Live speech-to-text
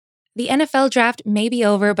The NFL draft may be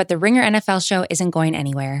over, but the Ringer NFL show isn't going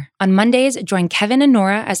anywhere. On Mondays, join Kevin and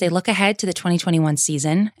Nora as they look ahead to the 2021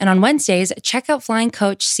 season. And on Wednesdays, check out Flying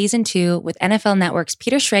Coach Season 2 with NFL Network's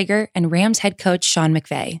Peter Schrager and Rams head coach Sean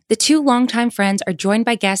McVay. The two longtime friends are joined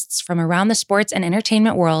by guests from around the sports and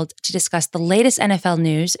entertainment world to discuss the latest NFL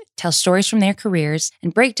news, tell stories from their careers,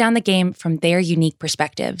 and break down the game from their unique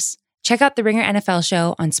perspectives. Check out the Ringer NFL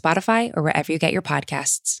show on Spotify or wherever you get your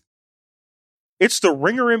podcasts. It's the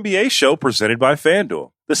Ringer NBA show presented by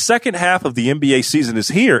FanDuel. The second half of the NBA season is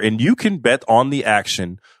here, and you can bet on the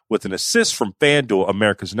action with an assist from FanDuel,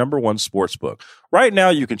 America's #1 sportsbook. Right now,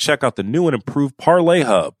 you can check out the new and improved Parlay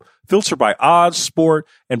Hub. Filter by odds, sport,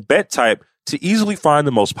 and bet type to easily find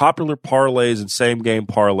the most popular parlays and same-game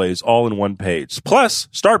parlays all in one page. Plus,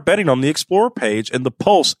 start betting on the Explorer page and the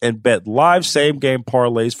Pulse and bet live same-game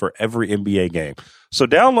parlays for every NBA game. So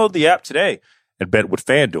download the app today and bet with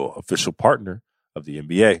FanDuel, official partner of the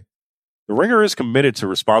NBA. The Ringer is committed to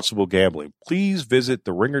responsible gambling. Please visit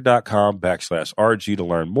theringer.com/RG to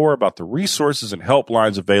learn more about the resources and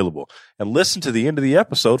helplines available, and listen to the end of the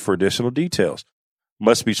episode for additional details.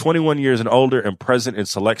 Must be 21 years and older and present in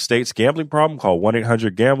select states. Gambling problem? Call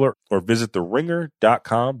 1-800-GAMBLER or visit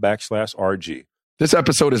theringer.com/RG. This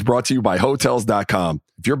episode is brought to you by Hotels.com.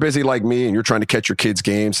 If you're busy like me and you're trying to catch your kids'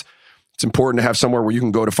 games, it's important to have somewhere where you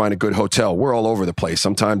can go to find a good hotel. We're all over the place.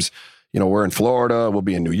 Sometimes, we're in Florida, we'll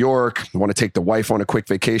be in New York. We want to take the wife on a quick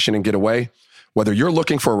vacation and get away. Whether you're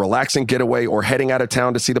looking for a relaxing getaway or heading out of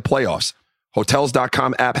town to see the playoffs,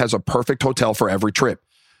 Hotels.com app has a perfect hotel for every trip.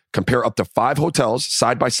 Compare up to 5 hotels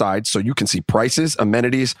side by side so you can see prices,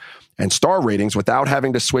 amenities, and star ratings without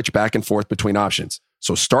having to switch back and forth between options.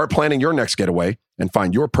 So start planning your next getaway and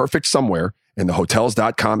find your perfect somewhere in the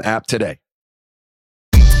Hotels.com app today.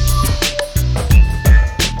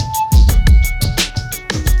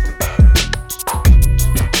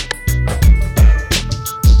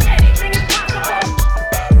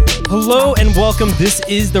 Hello and welcome. This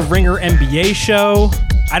is the Ringer NBA show.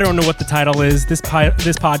 I don't know what the title is. This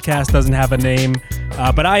podcast doesn't have a name,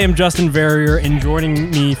 but I am Justin Verrier, and joining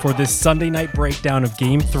me for this Sunday night breakdown of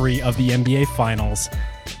Game 3 of the NBA Finals,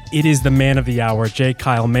 it is the man of the hour, J.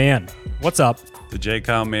 Kyle Mann. What's up? The J.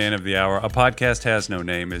 Kyle Mann of the hour. A podcast has no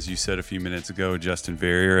name, as you said a few minutes ago, Justin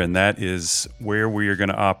Verrier, and that is where we are going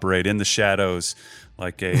to operate in the shadows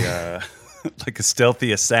like a like a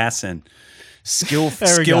stealthy assassin.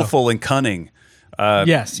 Skillful and cunning.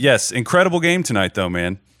 Yes. Incredible game tonight, though,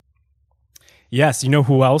 man. Yes. You know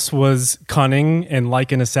who else was cunning and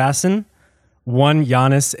like an assassin? One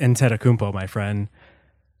Giannis Antetokounmpo, my friend.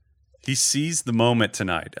 He seized the moment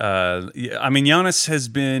tonight. Giannis has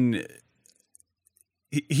been.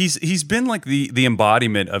 He's been like the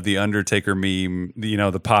embodiment of the Undertaker meme,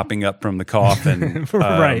 the popping up from the coffin.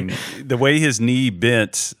 Right. The way his knee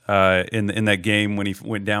bent in that game when he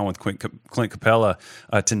went down with Clint Capella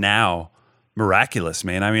to now, miraculous,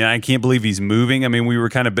 man. I mean, I can't believe he's moving. I mean, we were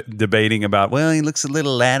kind of debating about, well, he looks a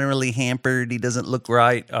little laterally hampered. He doesn't look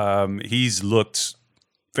right. He's looked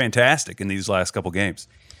fantastic in these last couple games.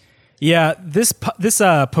 Yeah, this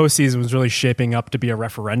postseason was really shaping up to be a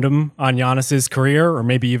referendum on Giannis's career, or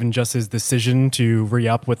maybe even just his decision to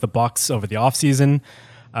re-up with the Bucks over the offseason.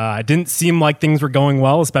 It didn't seem like things were going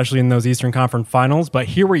well, especially in those Eastern Conference Finals, but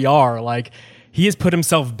here we are. Like, he has put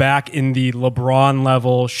himself back in the LeBron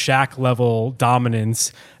level, Shaq level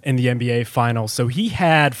dominance in the NBA Finals. So he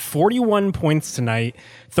had 41 points tonight,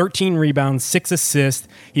 13 rebounds, 6 assists.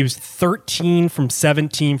 He was 13 from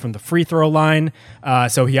 17 from the free throw line.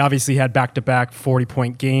 So he obviously had back-to-back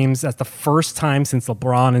 40-point games. That's the first time since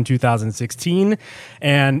LeBron in 2016.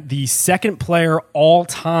 And the second player all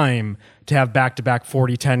time to have back-to-back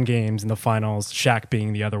 40-10 games in the finals, Shaq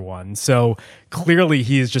being the other one. So clearly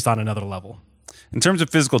he is just on another level. In terms of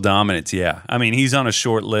physical dominance, yeah. I mean, he's on a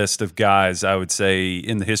short list of guys, I would say,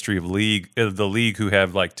 in the history of the league who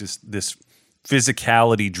have like just this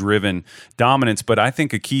physicality-driven dominance. But I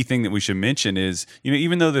think a key thing that we should mention is,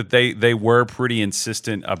 even though that they were pretty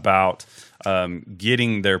insistent about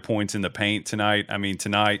getting their points in the paint tonight. I mean,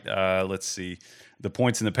 tonight, let's see. The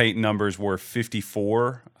points in the paint numbers were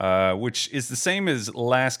 54, which is the same as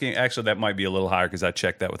last game. Actually, that might be a little higher because I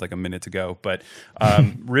checked that with like a minute ago. But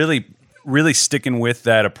really sticking with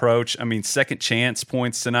that approach. I mean, second chance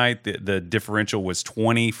points tonight, the differential was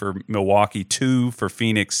 20 for Milwaukee, 2 for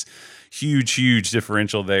Phoenix. Huge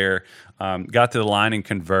differential there. Got to the line and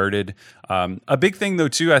converted. A big thing, though,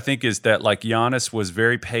 too, I think, is that like Giannis was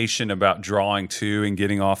very patient about drawing 2 and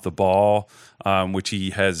getting off the ball, which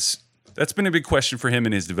he has That's been a big question for him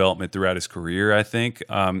in his development throughout his career, I think,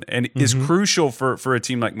 and is crucial for a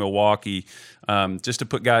team like Milwaukee, just to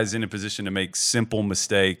put guys in a position to make simple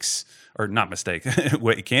mistakes, or not mistakes,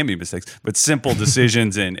 well, it can be mistakes, but simple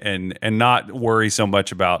decisions, and not worry so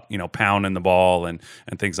much about pounding the ball and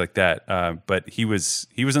things like that. But he was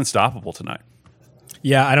unstoppable tonight.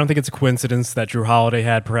 Yeah, I don't think it's a coincidence that Drew Holiday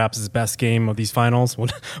had perhaps his best game of these finals. Well,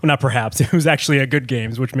 not perhaps. It was actually a good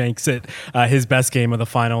game, which makes it his best game of the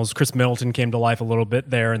finals. Chris Middleton came to life a little bit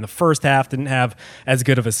there in the first half, didn't have as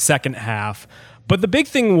good of a second half. But the big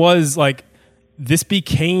thing was, like, this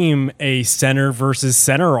became a center versus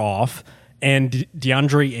center off, and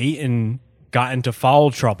DeAndre Ayton got into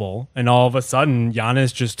foul trouble, and all of a sudden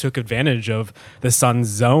Giannis just took advantage of the Suns'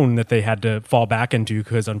 zone that they had to fall back into,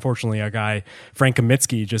 because unfortunately a guy, Frank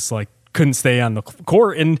Kaminsky, just like couldn't stay on the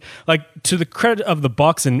court. And like, to the credit of the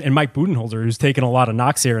Bucks and Mike Budenholzer, who's taken a lot of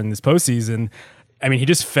knocks here in this postseason, I mean, he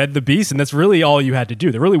just fed the beast, and that's really all you had to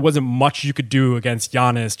do. There really wasn't much you could do against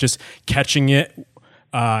Giannis, just catching it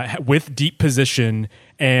with deep position,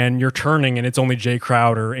 and you're turning, and it's only Jay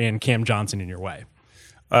Crowder and Cam Johnson in your way.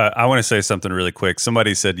 I want to say something really quick.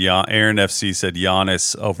 Somebody said, Aaron FC said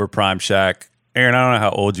Giannis over Prime Shaq. Aaron, I don't know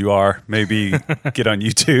how old you are. Maybe get on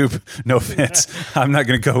YouTube. No offense. I'm not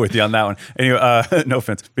going to go with you on that one. Anyway, no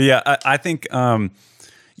offense. But yeah, I think,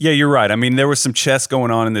 you're right. I mean, there was some chess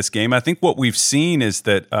going on in this game. I think what we've seen is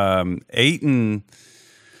that Ayton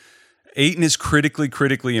is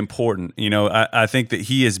critically important. I think that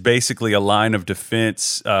he is basically a line of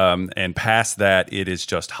defense, and past that, it is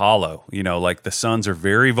just hollow. Like, the Suns are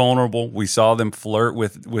very vulnerable. We saw them flirt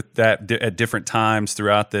with that at different times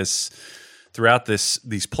throughout these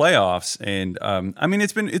playoffs. And I mean,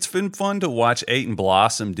 it's been fun to watch Ayton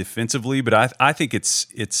blossom defensively, but I think it's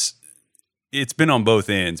been on both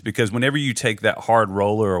ends, because whenever you take that hard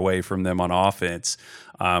roller away from them on offense,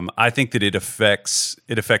 I think that it affects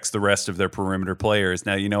the rest of their perimeter players.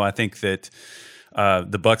 Now, I think that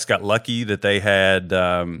the Bucks got lucky that they had,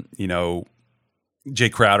 Jay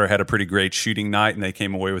Crowder had a pretty great shooting night, and they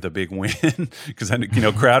came away with a big win, because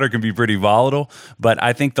Crowder can be pretty volatile. But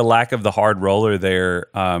I think the lack of the hard roller there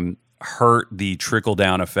hurt the trickle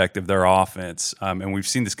down effect of their offense, and we've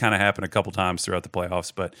seen this kind of happen a couple times throughout the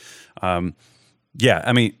playoffs. But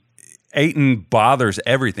I mean, Ayton bothers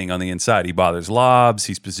everything on the inside. He bothers lobs.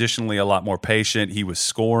 He's positionally a lot more patient. He was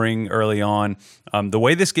scoring early on. The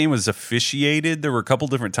way this game was officiated, there were a couple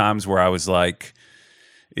different times where I was like,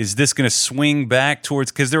 is this going to swing back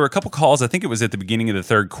towards, because there were a couple calls, I think it was at the beginning of the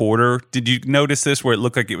third quarter. Did you notice this, where it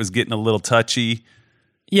looked like it was getting a little touchy?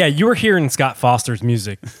 Yeah, you were hearing Scott Foster's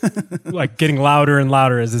music, like, getting louder and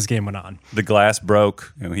louder as this game went on. The glass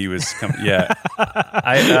broke. He was coming. Yeah.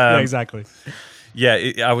 Yeah, exactly. Yeah,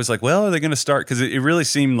 I was like, well, are they going to start? Because it really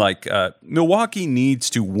seemed like Milwaukee needs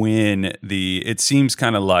to win it seems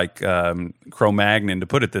kind of like Cro-Magnon, to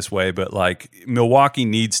put it this way, but like, Milwaukee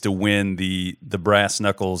needs to win the brass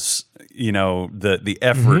knuckles, the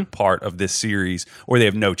effort part of this series, or they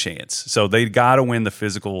have no chance. So they got to win the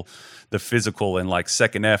physical and like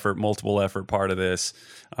second effort, multiple effort part of this.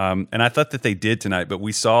 And I thought that they did tonight, but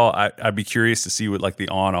we saw, I'd be curious to see what like the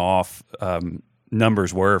on-off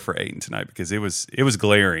numbers were for Ayton tonight, because it was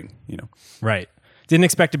glaring, Right. Didn't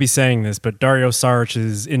expect to be saying this, but Dario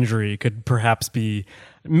Saric's injury could perhaps be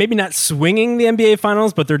maybe not swinging the NBA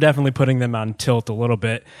Finals, but they're definitely putting them on tilt a little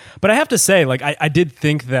bit. But I have to say, like, I did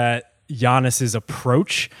think that Giannis's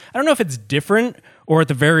approach, I don't know if it's different, or at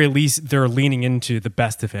the very least, they're leaning into the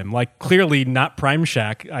best of him. Like, clearly not Prime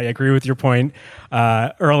Shaq. I agree with your point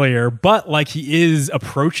earlier, but like, he is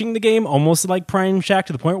approaching the game almost like Prime Shaq,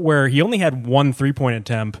 to the point where he only had 1 3-point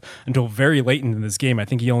attempt until very late in this game. I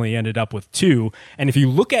think he only ended up with 2. And if you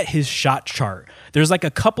look at his shot chart, there's like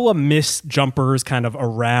a couple of missed jumpers kind of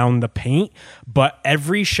around the paint, but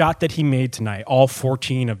every shot that he made tonight, all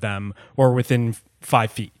 14 of them, were within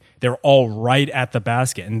 5 feet. They're all right at the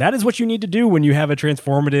basket. And that is what you need to do when you have a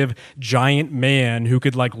transformative giant man who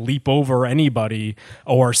could like leap over anybody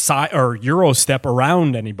or Euro step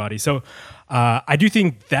around anybody. So I do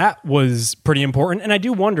think that was pretty important. And I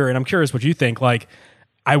do wonder, and I'm curious what you think, like,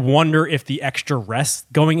 I wonder if the extra rest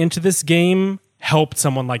going into this game helped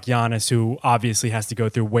someone like Giannis, who obviously has to go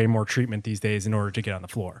through way more treatment these days in order to get on the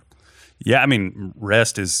floor. Yeah, I mean,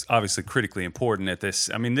 rest is obviously critically important at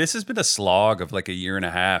this. I mean, this has been a slog of like a year and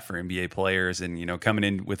a half for NBA players, and coming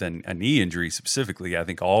in with a knee injury specifically, I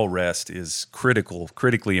think all rest is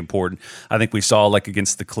critically important. I think we saw, like,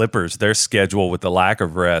 against the Clippers, their schedule with the lack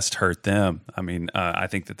of rest hurt them. I mean, I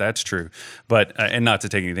think that that's true, but and not to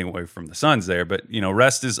take anything away from the Suns there, but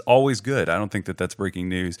rest is always good. I don't think that that's breaking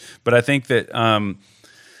news, but I think that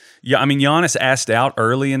Yeah, I mean, Giannis asked out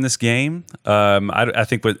early in this game. I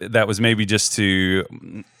think that was maybe just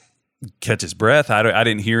to catch his breath. I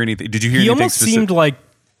didn't hear anything. Did you hear anything almost specific? Seemed like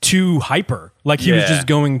too hyper, like he was just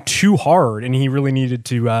going too hard, and he really needed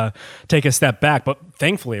to take a step back. But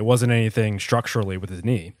thankfully, it wasn't anything structurally with his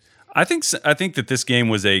knee. I think that this game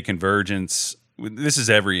was a convergence. This is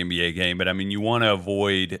every NBA game, but I mean, you want to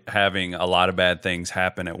avoid having a lot of bad things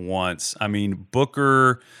happen at once. I mean,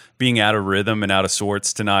 Booker being out of rhythm and out of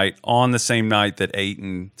sorts tonight on the same night that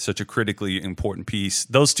Ayton, such a critically important piece,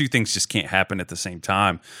 those two things just can't happen at the same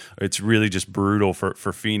time. It's really just brutal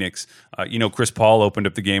for Phoenix. Chris Paul opened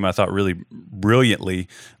up the game, I thought, really brilliantly.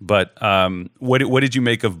 But what did you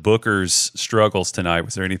make of Booker's struggles tonight?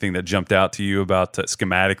 Was there anything that jumped out to you about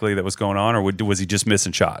schematically that was going on, or was he just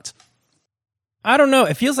missing shots? I don't know.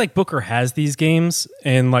 It feels like Booker has these games,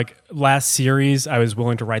 and like last series, I was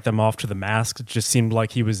willing to write them off to the mask. It just seemed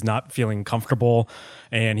like he was not feeling comfortable,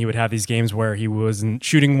 and he would have these games where he wasn't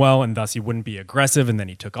shooting well, and thus he wouldn't be aggressive, and then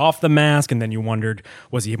he took off the mask, and then you wondered,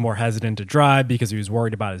 was he more hesitant to drive because he was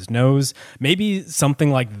worried about his nose? Maybe something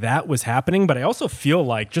like that was happening, but I also feel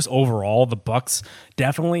like just overall, the Bucks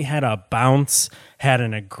definitely had a bounce, had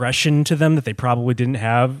an aggression to them that they probably didn't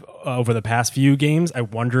have over the past few games. I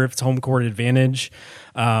wonder if it's home court advantage.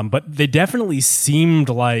 But they definitely seemed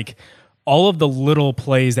like all of the little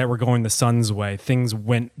plays that were going the Suns' way, things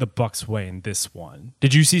went the Bucks' way in this one.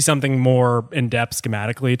 Did you see something more in-depth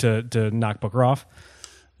schematically to knock Booker off?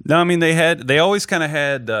 No, I mean, they always kind of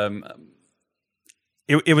had...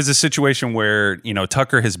 It was a situation where,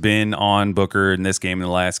 Tucker has been on Booker in this game and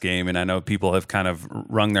the last game, and I know people have kind of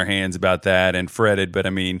wrung their hands about that and fretted, but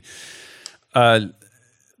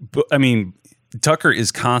Tucker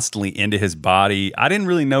is constantly into his body. I didn't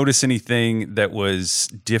really notice anything that was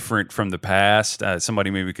different from the past. Somebody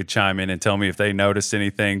maybe could chime in and tell me if they noticed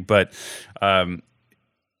anything, but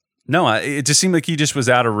no, it just seemed like he just was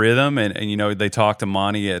out of rhythm. And they talked to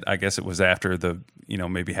Monty I guess it was after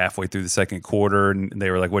maybe halfway through the second quarter, and they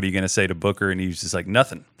were like, "What are you going to say to Booker?" And he was just like,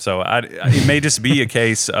 "Nothing." So it may just be a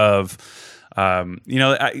case of.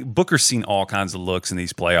 Booker's seen all kinds of looks in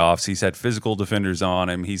these playoffs. He's had physical defenders on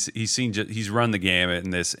him. He's run the gamut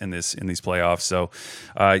in these playoffs. So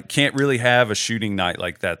can't really have a shooting night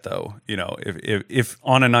like that, though. If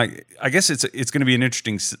on a night, I guess it's going to be an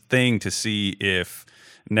interesting thing to see if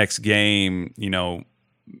next game,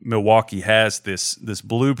 Milwaukee has this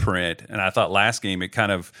blueprint, and I thought last game they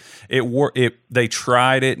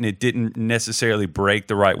tried it and it didn't necessarily break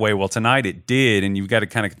the right way. Well, tonight it did, and you've got to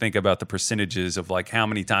kind of think about the percentages of like how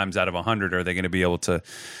many times out of 100 are they going to be able to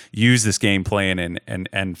use this game plan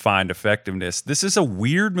and find effectiveness. This is a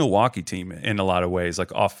weird Milwaukee team in a lot of ways,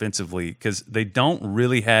 like offensively, because they don't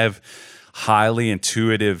really have highly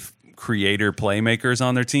intuitive creator playmakers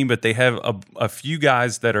on their team, but they have a few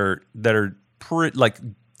guys that are like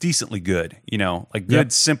decently good,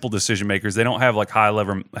 good, simple decision makers. They don't have like high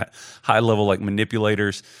level like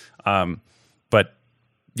manipulators. But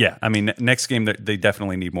yeah, I mean, next game they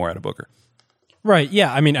definitely need more out of Booker. Right.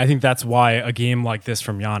 Yeah. I mean, I think that's why a game like this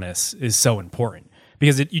from Giannis is so important.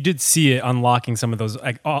 Because you did see it unlocking some of those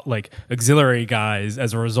like auxiliary guys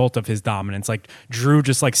as a result of his dominance. Like Drew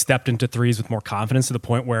just like stepped into threes with more confidence to the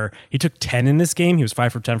point where he took 10 in this game. He was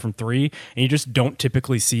 5 for 10 from three, and you just don't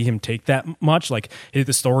typically see him take that much. Like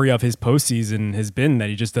the story of his postseason has been that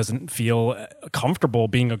he just doesn't feel comfortable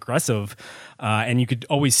being aggressive. And you could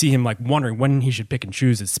always see him like wondering when he should pick and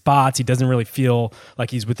choose his spots. He doesn't really feel like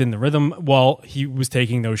he's within the rhythm while he was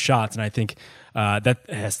taking those shots. And I think that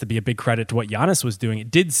has to be a big credit to what Giannis was doing. It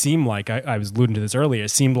did seem like, I was alluding to this earlier,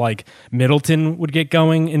 it seemed like Middleton would get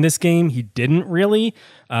going in this game. He didn't really.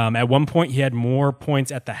 At one point, he had more points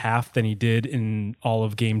at the half than he did in all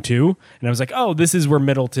of game 2. And I was like, oh, this is where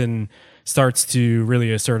Middleton starts to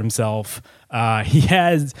really assert himself.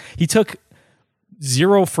 He took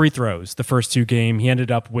 0 free throws the first 2 games. He ended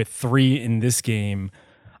up with 3 in this game.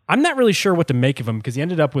 I'm not really sure what to make of him because he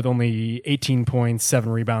ended up with only 18 points,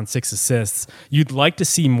 7 rebounds, 6 assists. You'd like to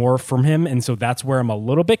see more from him, and so that's where I'm a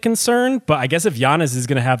little bit concerned. But I guess if Giannis is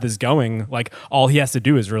going to have this going, like all he has to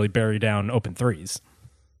do is really bury down open threes.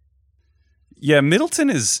 Yeah,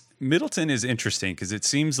 Middleton is interesting because it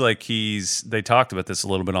seems like they talked about this a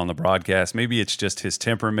little bit on the broadcast. Maybe it's just his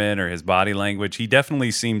temperament or his body language. He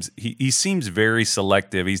definitely seems he seems very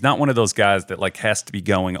selective. He's not one of those guys that like has to be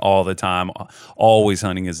going all the time, always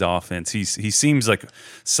hunting his offense. He seems like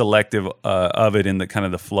selective of it in the kind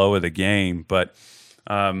of the flow of the game, but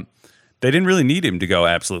they didn't really need him to go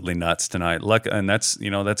absolutely nuts tonight. And that's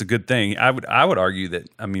a good thing. I would argue that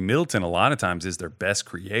Middleton a lot of times is their best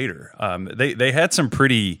creator. They had some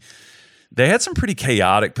pretty they had some pretty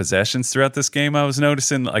chaotic possessions throughout this game. I was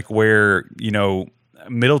noticing, like, where,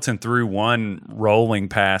 Middleton threw one rolling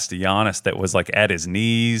pass to Giannis that was like at his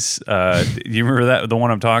knees. You remember that, the one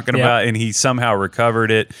I'm talking about? And he somehow recovered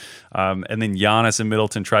it. And then Giannis and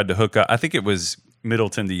Middleton tried to hook up. I think it was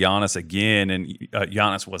Middleton to Giannis again, and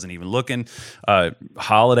Giannis wasn't even looking.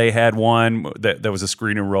 Holiday had one that was a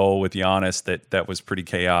screen and roll with Giannis that was pretty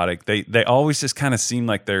chaotic. They always just kind of seem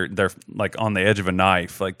like they're like on the edge of a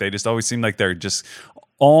knife. Like they just always seem like they're just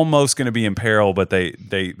almost going to be in peril, but they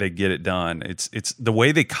get it done. It's the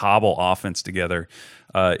way they cobble offense together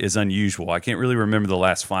is unusual. I can't really remember the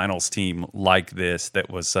last finals team like this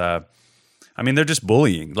that was. They're just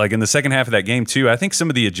bullying. Like in the second half of that game too. I think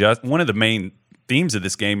some of one of the main themes of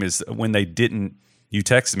this game is when they didn't. You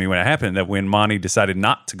texted me when it happened that when Monty decided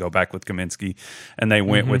not to go back with Kaminsky, and they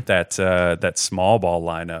went with that small ball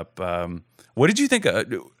lineup. What did you think?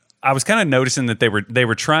 I was kind of noticing that they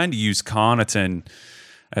were trying to use Connaughton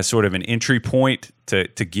as sort of an entry point to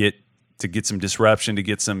get some disruption, to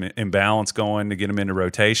get some imbalance going, to get them into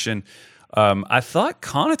rotation. I thought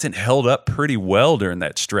Connaughton held up pretty well during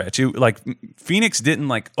that stretch. Phoenix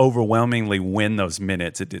didn't overwhelmingly win those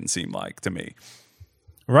minutes. It didn't seem like to me.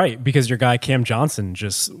 Right, because your guy Cam Johnson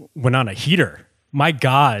just went on a heater. My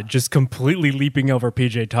God, just completely leaping over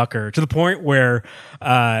PJ Tucker to the point where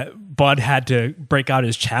Bud had to break out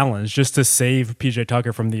his challenge just to save PJ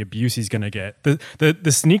Tucker from the abuse he's going to get.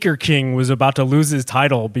 The Sneaker King was about to lose his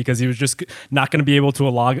title because he was just not going to be able to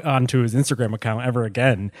log onto his Instagram account ever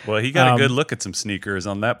again. Well, he got a good look at some sneakers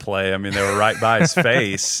on that play. I mean, they were right by his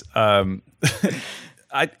face. What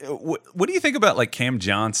do you think about Cam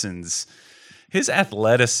Johnson's his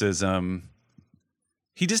athleticism?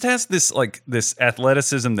 He just has this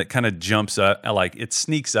athleticism that kind of jumps up, it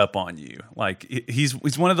sneaks up on you.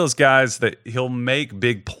 He's one of those guys that he'll make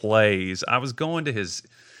big plays. I was going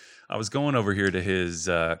over here to his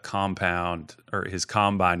compound or his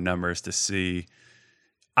combine numbers to see.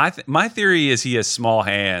 My theory is he has small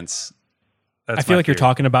hands. I feel like you're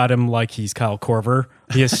talking about him like he's Kyle Korver.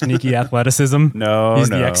 He has sneaky athleticism. He's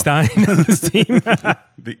the Eckstein of this team.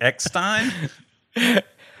 The Eckstein?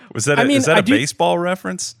 Is that a baseball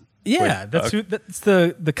reference? Yeah, that's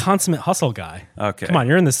the consummate hustle guy. Okay. Come on,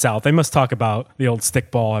 you're in the South. They must talk about the old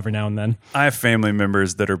stickball every now and then. I have family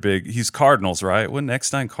members that are big. He's Cardinals, right? Wasn't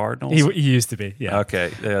Eckstein Cardinals? He used to be, yeah.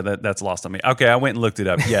 Okay, yeah, that's lost on me. Okay, I went and looked it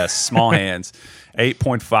up. Yes, small hands,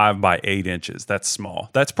 8.5 by 8 inches. That's small.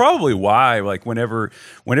 That's probably why, whenever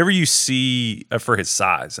you see, for his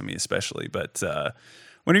size, especially, but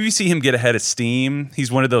whenever you see him get ahead of steam,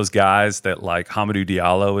 he's one of those guys that Hamidou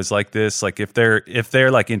Diallo is like this. If they're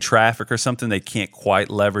in traffic or something, they can't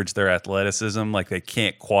quite leverage their athleticism. They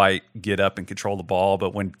can't quite get up and control the ball.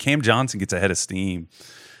 But when Cam Johnson gets ahead of steam,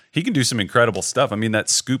 he can do some incredible stuff. That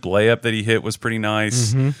scoop layup that he hit was pretty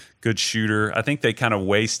nice. Mm-hmm. Good shooter. I think they kind of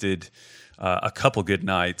wasted a couple good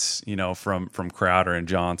nights, from Crowder and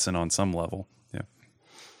Johnson on some level. Yeah.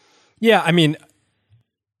 Yeah,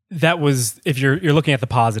 that was, if you're looking at the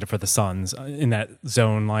positive for the Suns in that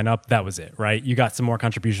zone lineup, that was it, right? You got some more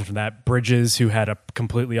contribution from that. Bridges, who had a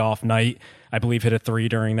completely off night, I believe hit a 3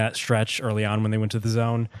 during that stretch early on when they went to the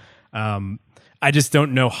zone. I just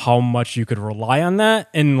don't know how much you could rely on that.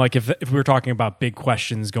 And if we were talking about big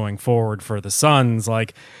questions going forward for the Suns,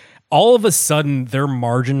 all of a sudden their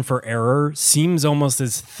margin for error seems almost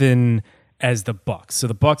as thin as the Bucks. So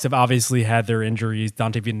the Bucks have obviously had their injuries.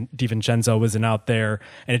 Dante DiVincenzo wasn't out there,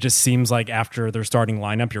 and it just seems like after their starting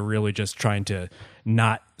lineup, you're really just trying to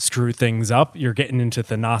not screw things up. You're getting into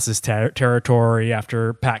Thanasis territory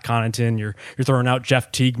after Pat Connaughton. You're throwing out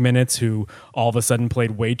Jeff Teague minutes, who all of a sudden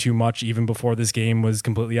played way too much even before this game was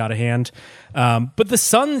completely out of hand. But the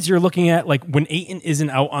Suns, you're looking at when Ayton isn't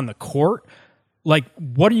out on the court,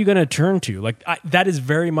 what are you going to turn to? That is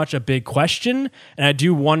very much a big question, and I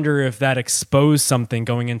do wonder if that exposed something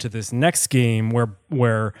going into this next game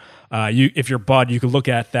where if you're Bud, you could look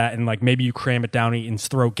at that and maybe you cram it down Ayton's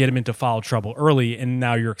throat, get him into foul trouble early, and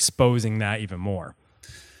now you're exposing that even more.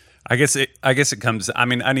 I guess it comes.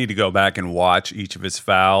 I need to go back and watch each of his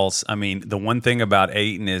fouls. The one thing about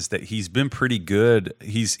Ayton is that he's been pretty good.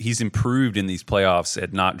 He's improved in these playoffs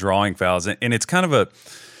at not drawing fouls, and it's kind of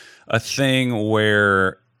a thing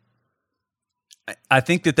where I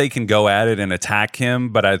think that they can go at it and attack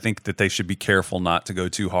him, but I think that they should be careful not to go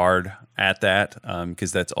too hard at that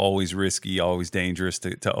because that's always risky, always dangerous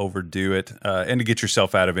to overdo it and to get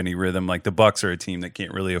yourself out of any rhythm. The Bucks are a team that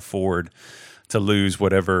can't really afford to lose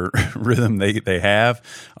whatever rhythm they have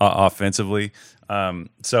offensively.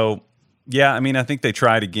 So, yeah, I think they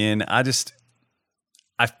tried again. I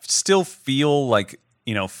still feel like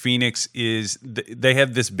Phoenix they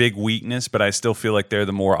have this big weakness, but I still feel like they're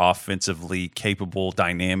the more offensively capable,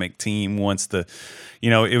 dynamic team. Once it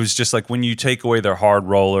was just like when you take away their hard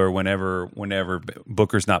roller, whenever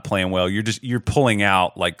Booker's not playing well, you're pulling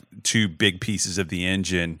out like two big pieces of the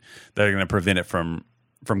engine that are going to prevent it from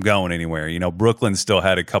going anywhere. Brooklyn still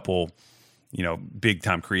had a couple, big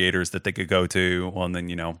time creators that they could go to. Well, and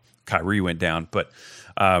then Kyrie went down, but.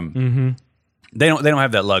 They don't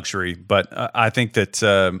have that luxury, but I think that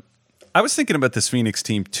I was thinking about this Phoenix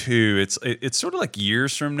team too. It's sort of like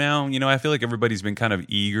years from now. I feel like everybody's been kind of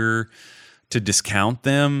eager to discount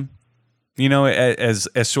them. As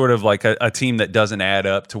sort of like a team that doesn't add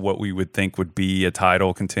up to what we would think would be a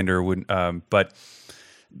title contender. But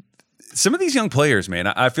some of these young players, man,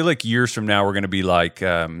 I feel like years from now we're going to be like,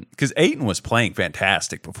 because Ayton was playing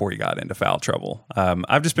fantastic before he got into foul trouble.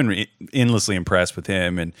 I've just been endlessly impressed with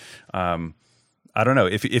him, and I don't know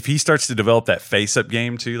if he starts to develop that face-up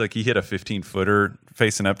game too. Like he hit a 15-footer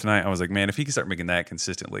facing up tonight. I was like, man, if he can start making that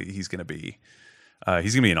consistently, he's gonna be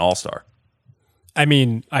an all-star. I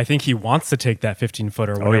mean, I think he wants to take that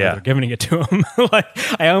 15-footer whenever they're giving it to him. Like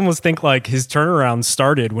I almost think like his turnaround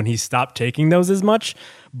started when he stopped taking those as much.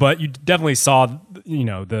 But you definitely saw,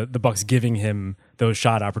 the Bucks giving him those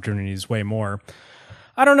shot opportunities way more.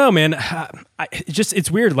 I don't know, man.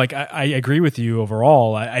 It's weird. Like I agree with you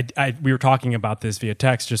overall. We were talking about this via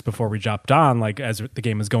text just before we jumped on. Like as the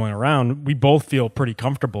game was going around, we both feel pretty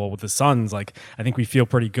comfortable with the Suns. Like I think we feel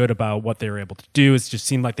pretty good about what they were able to do. It just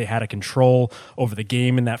seemed like they had a control over the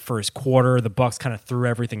game in that first quarter. The Bucks kind of threw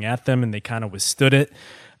everything at them, and they kind of withstood it.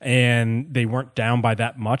 And they weren't down by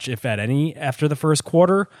that much, if at any, after the first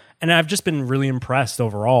quarter. And I've just been really impressed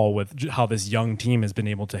overall with how this young team has been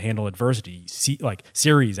able to handle adversity, like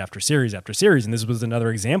series after series after series. And this was another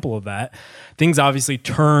example of that. Things obviously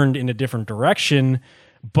turned in a different direction,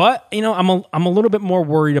 but I'm a little bit more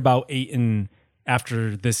worried about Ayton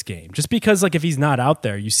after this game, just because like if he's not out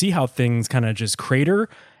there, you see how things kind of just crater.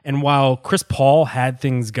 And while Chris Paul had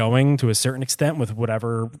things going to a certain extent with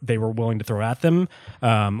whatever they were willing to throw at them,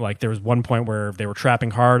 like there was one point where they were trapping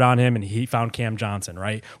hard on him and he found Cam Johnson,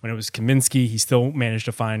 right? When it was Kaminsky, he still managed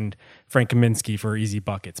to find Frank Kaminsky for easy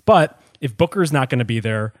buckets. But if Booker's not going to be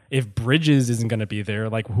there, if Bridges isn't going to be there,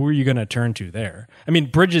 like who are you going to turn to there? I mean,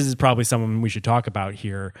 Bridges is probably someone we should talk about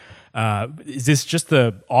here. Is this just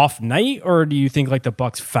the off night, or do you think like the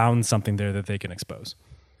Bucks found something there that they can expose?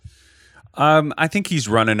 I think he's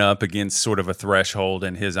running up against sort of a threshold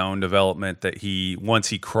in his own development that once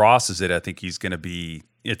he crosses it, I think it's going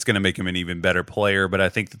to make him an even better player. But I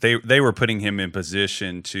think that they were putting him in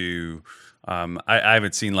position to. I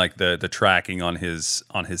haven't seen like the tracking on his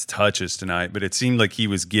touches tonight, but it seemed like he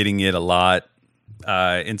was getting it a lot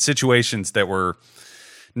in situations that were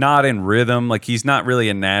not in rhythm. Like he's not really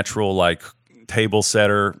a natural like table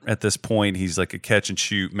setter at this point. He's like a catch and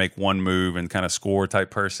shoot, make one move and kind of score type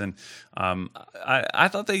person. I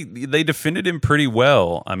thought they defended him pretty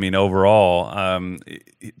well. I mean, overall,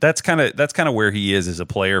 that's kind of where he is as a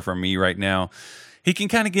player for me right now. He can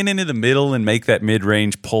kind of get into the middle and make that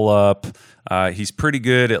mid-range pull up. He's pretty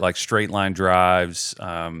good at like straight line drives.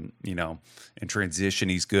 In transition,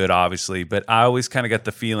 he's good, obviously. But I always kind of got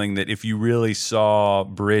the feeling that if you really saw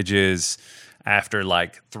Bridges after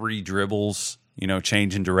like 3 dribbles,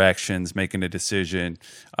 changing directions, making a decision,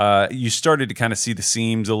 you started to kind of see the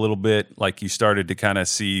seams a little bit. Like you started to kind of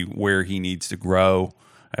see where he needs to grow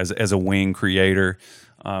as a wing creator.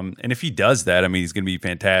 And if he does that, I mean, he's going to be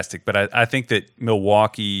fantastic. But I think that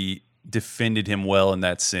Milwaukee defended him well in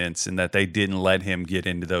that sense, and that they didn't let him get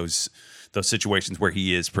into those situations where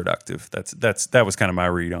he is productive. That was kind of my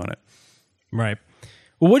read on it. Right.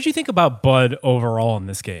 Well, what do you think about Bud overall in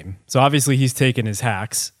this game? So obviously he's taken his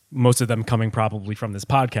hacks, most of them coming probably from this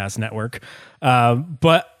podcast network.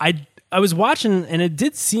 But I was watching, and it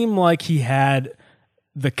did seem like he had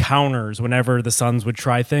the counters whenever the Suns would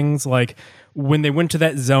try things. Like when they went to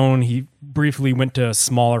that zone, he briefly went to a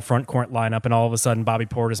smaller front court lineup, and all of a sudden Bobby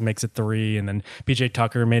Portis makes it 3, and then PJ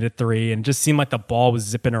Tucker made it 3, and it just seemed like the ball was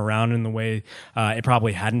zipping around in the way it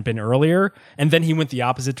probably hadn't been earlier. And then he went the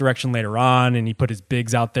opposite direction later on, and he put his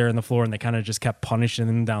bigs out there on the floor, and they kind of just kept punishing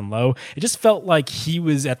him down low. It just felt like he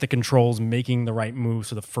was at the controls making the right moves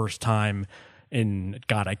for the first time in,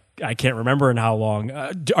 God, I can't remember in how long.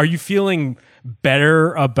 Are you feeling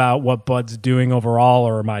better about what Bud's doing overall,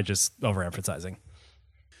 or am I just overemphasizing?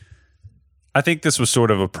 I think this was sort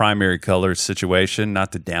of a primary colors situation,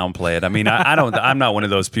 not to downplay it. I mean, I'm not one of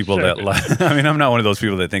those people sure. I'm not one of those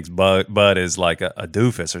people that thinks Bud is like a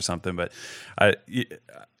doofus or something, but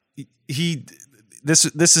this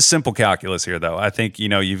is simple calculus here, though. I think,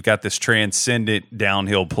 you've got this transcendent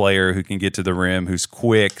downhill player who can get to the rim, who's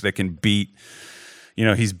quick, that can beat.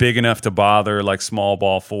 He's big enough to bother like small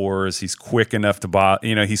ball fours. He's quick enough to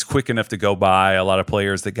he's quick enough to go by a lot of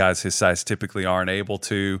players that guys his size typically aren't able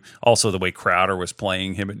to. Also, the way Crowder was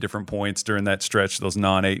playing him at different points during that stretch, those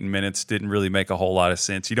non-Ayton minutes didn't really make a whole lot of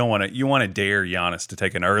sense. You want to dare Giannis to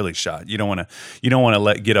take an early shot. You don't want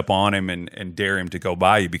to get up on him and dare him to go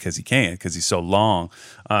by you because he's so long.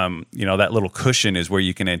 That little cushion is where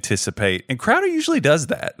you can anticipate, and Crowder usually does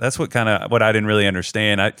that. That's what I didn't really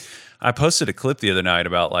understand. I posted a clip the other night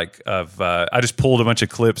about I just pulled a bunch of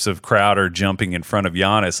clips of Crowder jumping in front of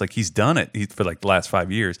Giannis. Like, he's done it for like the last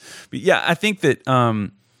 5 years. But yeah, I think that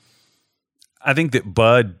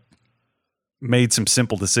Bud made some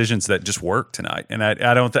simple decisions that just worked tonight. And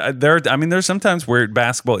I don't there's sometimes where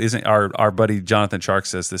basketball isn't. Our buddy Jonathan Shark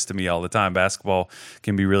says this to me all the time. Basketball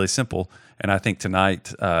can be really simple. And I think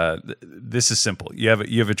tonight, this is simple. You have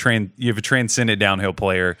a transcendent downhill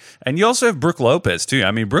player, and you also have Brook Lopez too. I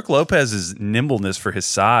mean, Brook Lopez's nimbleness for his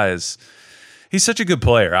size. He's such a good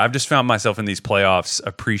player. I've just found myself in these playoffs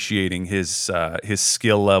appreciating his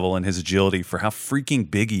skill level and his agility for how freaking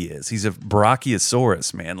big he is. He's a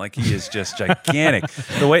Brachiosaurus, man. Like, he is just gigantic.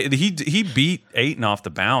 The way he beat Ayton off the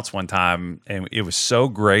bounce one time, and it was so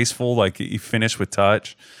graceful. Like, he finished with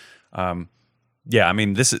touch. Yeah, I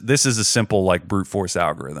mean, this is a simple like brute force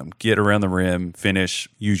algorithm. Get around the rim, finish,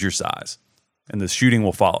 use your size, and the shooting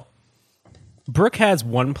will follow. Brook has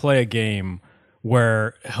one play a game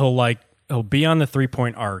where he'll be on the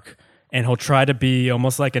 3-point arc, and he'll try to be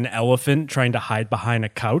almost like an elephant trying to hide behind a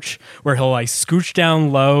couch, where he'll like scooch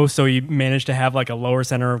down low so he managed to have like a lower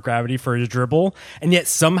center of gravity for his dribble, and yet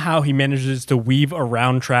somehow he manages to weave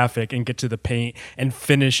around traffic and get to the paint and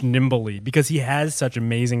finish nimbly because he has such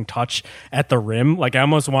amazing touch at the rim. Like, I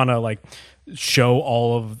almost want to show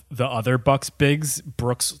all of the other Bucks bigs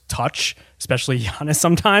Brook's touch, especially Giannis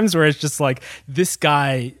sometimes, where it's just like, this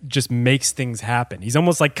guy just makes things happen. He's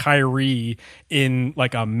almost like Kyrie in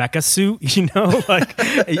like a mecha suit, like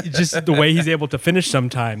just the way he's able to finish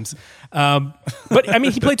sometimes. But I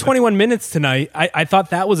mean, he played 21 minutes tonight. I thought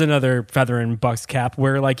that was another feather in Bucks cap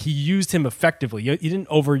where like he used him effectively. He didn't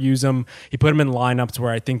overuse him. He put him in lineups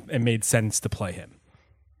where I think it made sense to play him.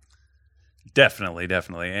 Definitely.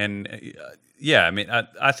 And yeah, I mean,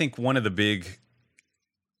 I think one of the big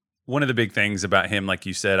things about him, like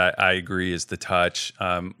you said, I agree, is the touch.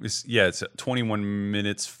 It's 21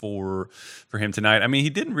 minutes for him tonight. I mean,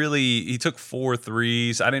 he took 4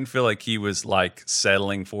 threes. I didn't feel like he was like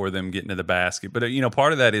settling for them, getting to the basket. But,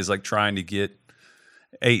 part of that is like trying to get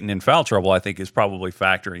Ayton in foul trouble, I think, is probably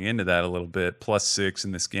factoring into that a little bit. +6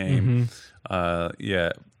 in this game.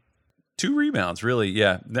 Mm-hmm. 2 rebounds, really.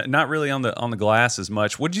 Yeah, not really on the glass as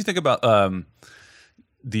much. What did you think about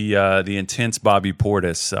the intense Bobby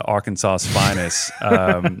Portis, Arkansas's finest?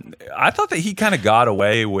 I thought that he kind of got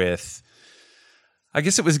away with. I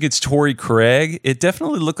guess it was against Torrey Craig. It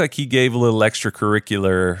definitely looked like he gave a little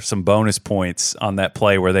extracurricular, some bonus points on that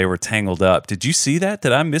play where they were tangled up. Did you see that?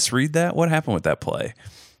 Did I misread that? What happened with that play?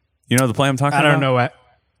 You know the play I'm talking about? I don't know what.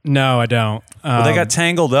 No, I don't. Well, they got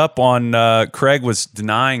tangled up on Craig was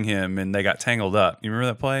denying him, and they got tangled up. You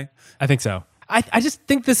remember that play? I think so. I just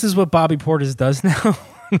think this is what Bobby Portis does now,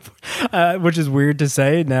 which is weird to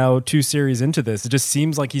say now 2 series into this. It just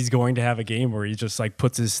seems like he's going to have a game where he just like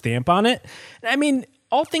puts his stamp on it. I mean,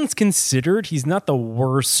 all things considered, he's not the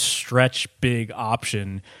worst stretch big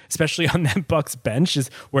option, especially on that Bucks bench, is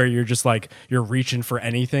where you're just like, you're reaching for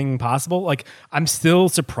anything possible. Like, I'm still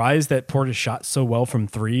surprised that Portis shot so well from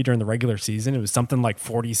 3 during the regular season. It was something like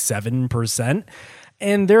 47%.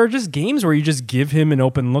 And there are just games where you just give him an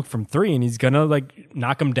open look from 3 and he's going to like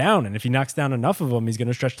knock him down. And if he knocks down enough of them, he's going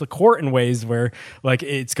to stretch the court in ways where like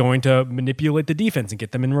it's going to manipulate the defense and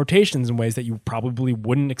get them in rotations in ways that you probably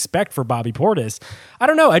wouldn't expect for Bobby Portis. I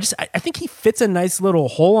don't know. I think he fits a nice little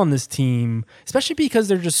hole on this team, especially because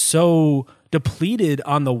they're just so depleted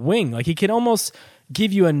on the wing. Like, he can almost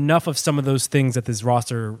give you enough of some of those things that this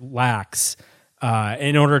roster lacks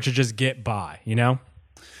in order to just get by,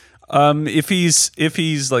 If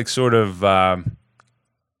he's like sort of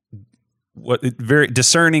very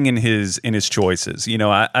discerning in his choices,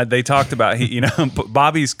 they talked about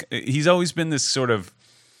he's always been this sort of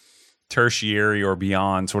tertiary or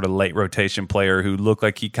beyond sort of late rotation player who looked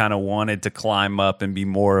like he kind of wanted to climb up and be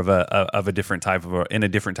more of a different type of a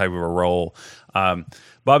different type of a role.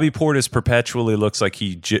 Bobby Portis perpetually looks like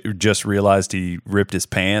he just realized he ripped his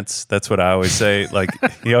pants. That's what I always say. Like,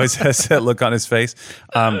 he always has that look on his face.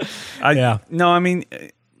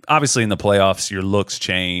 obviously in the playoffs, your looks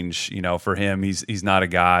change. For him, he's not a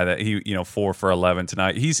guy that 4 for 11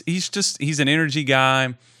 tonight. He's an energy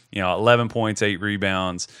guy. 11 points, 8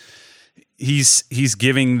 rebounds. He's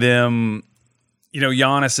giving them.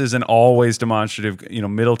 Giannis isn't always demonstrative.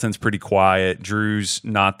 Middleton's pretty quiet. Drew's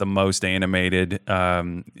not the most animated.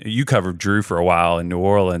 You covered Drew for a while in New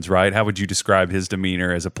Orleans, right? How would you describe his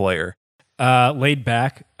demeanor as a player? Laid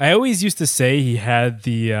back. I always used to say he had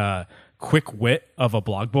the quick wit of a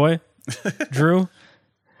blog boy, Drew.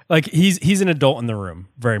 Like he's an adult in the room,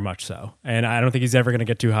 very much so. And I don't think he's ever going to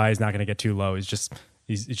get too high. He's not going to get too low. He's just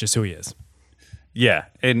who he is. Yeah,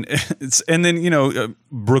 and then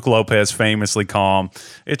Brook Lopez famously calm.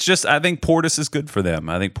 It's just I think Portis is good for them.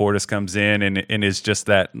 I think Portis comes in and is just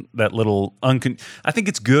that little I think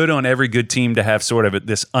it's good on every good team to have sort of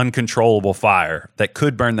this uncontrollable fire that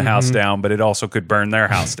could burn the house down, but it also could burn their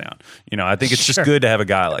house down. I think it's just good to have a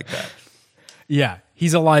guy like that. Yeah,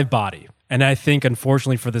 he's a live body. And I think,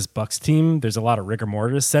 unfortunately for this Bucks team, there's a lot of rigor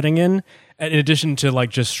mortis setting in. And in addition to like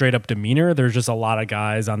just straight up demeanor, there's just a lot of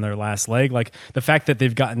guys on their last leg. Like the fact that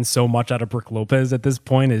they've gotten so much out of Brook Lopez at this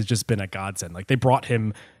point has just been a godsend. Like they brought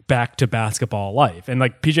him back to basketball life. And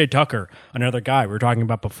like PJ Tucker, another guy we were talking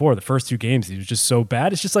about before, the first 2 games, he was just so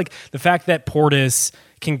bad. It's just like the fact that Portis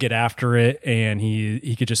can get after it and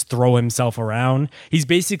he could just throw himself around. He's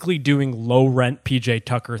basically doing low rent PJ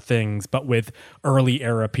Tucker things, but with early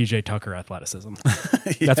era PJ Tucker athleticism.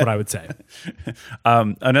 That's what I would say.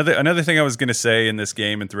 Another thing I was going to say in this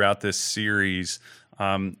game and throughout this series,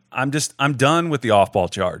 I'm done with the off ball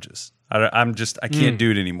charges. I can't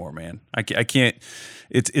do it anymore, man. I can't.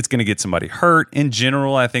 It's going to get somebody hurt. In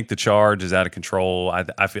general, I think the charge is out of control.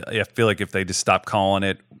 I feel like if they just stop calling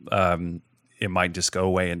it, it might just go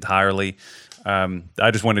away entirely.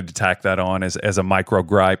 I just wanted to tack that on as a micro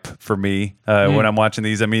gripe for me when I'm watching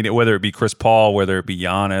these. I mean, whether it be Chris Paul, whether it be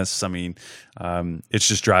Giannis, I mean, it's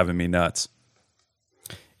just driving me nuts.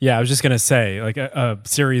 Yeah, I was just going to say, like a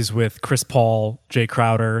series with Chris Paul, Jay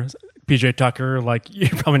Crowder, PJ Tucker, like you're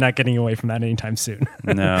probably not getting away from that anytime soon.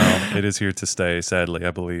 No, it is here to stay, sadly,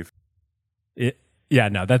 I believe.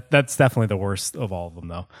 That's definitely the worst of all of them,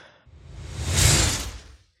 though.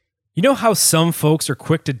 You know how some folks are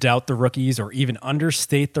quick to doubt the rookies or even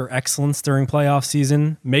understate their excellence during playoff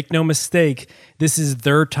season? Make no mistake, this is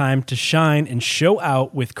their time to shine and show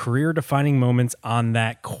out with career-defining moments on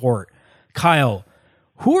that court. Kyle,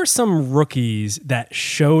 who are some rookies that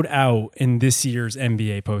showed out in this year's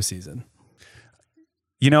NBA postseason?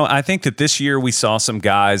 I think that this year we saw some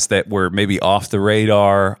guys that were maybe off the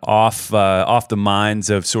radar, off the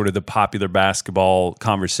minds of sort of the popular basketball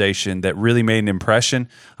conversation that really made an impression.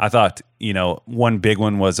 I thought, one big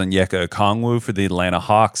one was Onyeka Okongwu for the Atlanta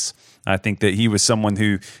Hawks. I think that he was someone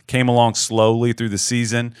who came along slowly through the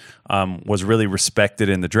season, was really respected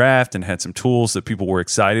in the draft and had some tools that people were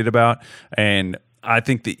excited about. And I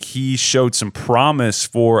think that he showed some promise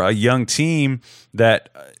for a young team that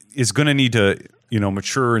is going to need to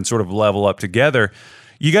mature and sort of level up together.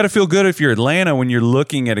 You got to feel good if you're Atlanta when you're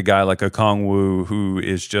looking at a guy like Okongwu, who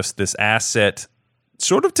is just this asset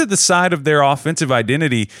sort of to the side of their offensive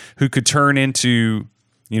identity, who could turn into,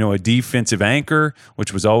 a defensive anchor,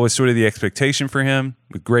 which was always sort of the expectation for him,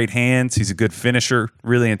 with great hands. He's a good finisher,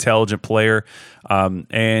 really intelligent player.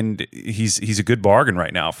 And he's a good bargain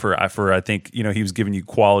right now for I think, he was giving you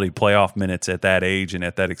quality playoff minutes at that age and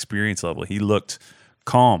at that experience level. He looked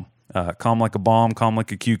calm. Calm like a bomb, calm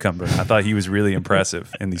like a cucumber. I thought he was really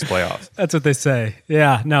impressive in these playoffs. That's what they say.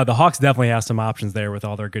 Yeah, no, the Hawks definitely have some options there with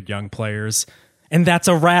all their good young players. And that's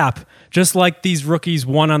a wrap. Just like these rookies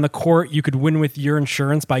won on the court, you could win with your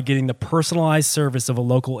insurance by getting the personalized service of a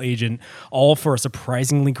local agent, all for a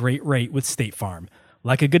surprisingly great rate with State Farm.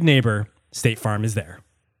 Like a good neighbor, State Farm is there.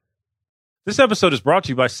 This episode is brought to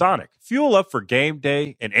you by Sonic. Fuel up for game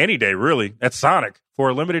day and any day, really, at Sonic. For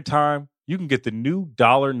a limited time, you can get the new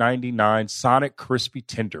 $1.99 Sonic Crispy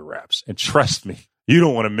Tender Wraps. And trust me, you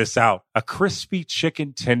don't want to miss out. A crispy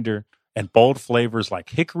chicken tender and bold flavors like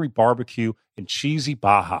hickory barbecue and cheesy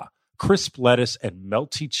Baja, crisp lettuce and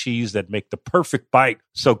melty cheese that make the perfect bite.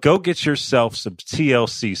 So go get yourself some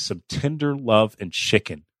TLC, some tender love and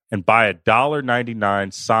chicken, and buy a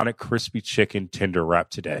 $1.99 Sonic Crispy Chicken Tender Wrap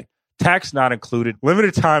today. Tax not included.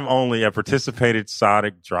 Limited time only at participated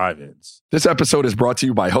Sonic drive-ins. This episode is brought to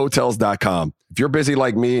you by Hotels.com. If you're busy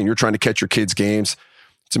like me and you're trying to catch your kids' games,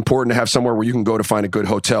 it's important to have somewhere where you can go to find a good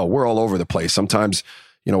hotel. We're all over the place. Sometimes,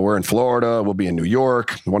 we're in Florida, we'll be in New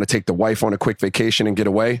York. You want to take the wife on a quick vacation and get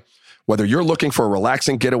away? Whether you're looking for a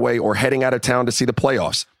relaxing getaway or heading out of town to see the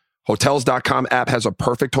playoffs, Hotels.com app has a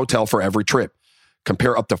perfect hotel for every trip.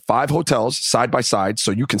 Compare up to 5 hotels side by side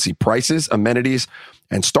so you can see prices, amenities,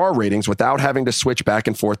 and star ratings without having to switch back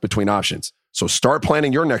and forth between options. So start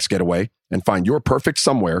planning your next getaway and find your perfect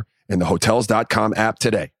somewhere in the Hotels.com app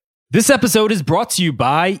today. This episode is brought to you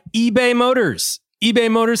by eBay Motors.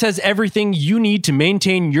 eBay Motors has everything you need to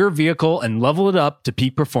maintain your vehicle and level it up to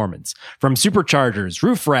peak performance. From superchargers,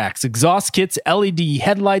 roof racks, exhaust kits, LED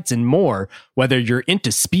headlights, and more, whether you're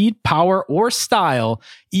into speed, power, or style,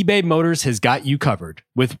 eBay Motors has got you covered.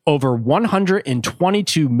 With over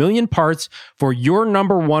 122 million parts for your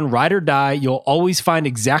number one ride or die, you'll always find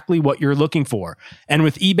exactly what you're looking for. And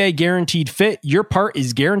with eBay Guaranteed Fit, your part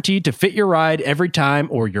is guaranteed to fit your ride every time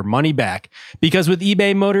or your money back. Because with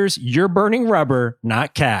eBay Motors, you're burning rubber,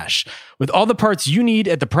 not cash. With all the parts you need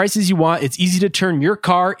at the prices you want, it's easy to turn your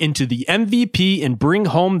car into the MVP and bring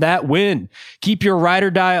home that win. Keep your ride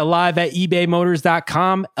or die alive at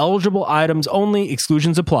ebaymotors.com. Eligible items only.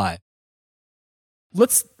 Exclusions apply.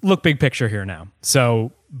 Let's look big picture here now.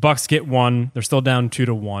 So Bucks get one. They're still down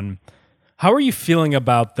 2-1. How are you feeling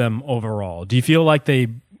about them overall? Do you feel like they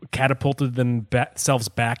catapulted themselves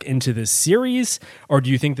back into this series, or do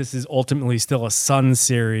you think this is ultimately still a Suns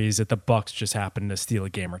series that the Bucks just happened to steal a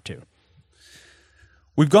game or two?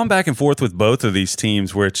 We've gone back and forth with both of these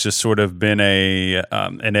teams where it's just sort of been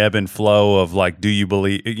an ebb and flow of like, do you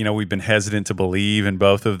believe, we've been hesitant to believe in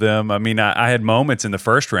both of them. I mean, I had moments in the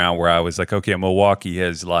first round where I was like, okay, Milwaukee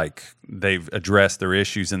has they've addressed their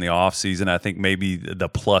issues in the offseason. I think maybe the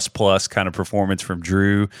plus kind of performance from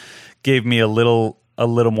Drew gave me a little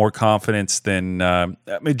more confidence than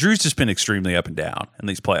Drew's just been extremely up and down in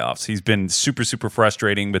these playoffs. He's been super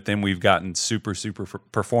frustrating, but then we've gotten super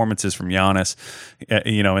performances from Giannis,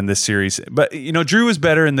 in this series. But Drew is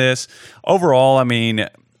better in this overall. I mean,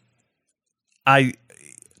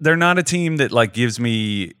 they're not a team that gives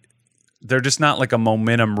me. They're just not like a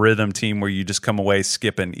momentum rhythm team where you just come away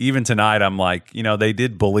skipping. Even tonight, I'm like, they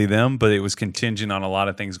did bully them, but it was contingent on a lot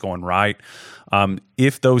of things going right.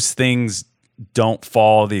 If those things don't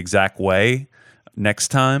fall the exact way next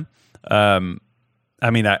time, it's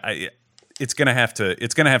gonna have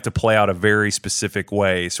to play out a very specific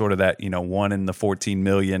way, sort of that 1 in the 14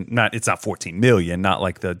 million. It's not 14 million, not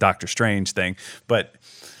like the Doctor Strange thing, but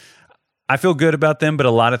I feel good about them. But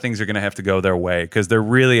a lot of things are gonna have to go their way because they're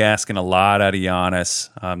really asking a lot out of Giannis.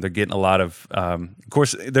 They're getting a lot of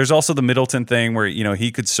course. There's also the Middleton thing where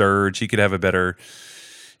he could surge, he could have a better,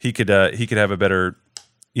 an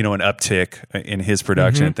uptick in his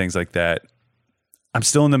production and things like that. I'm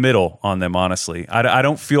still in the middle on them, honestly. I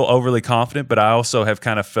don't feel overly confident, but I also have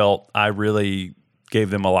kind of felt I really gave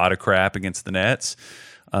them a lot of crap against the Nets.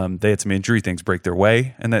 They had some injury things break their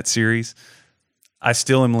way in that series. I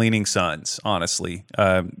still am leaning Suns, honestly,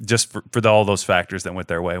 just for all those factors that went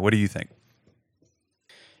their way. What do you think?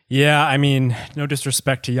 Yeah, I mean, no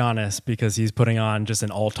disrespect to Giannis because he's putting on just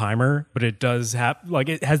an all-timer, but it does have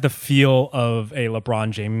it has the feel of a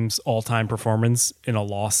LeBron James all-time performance in a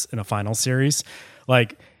loss in a final series.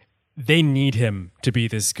 They need him to be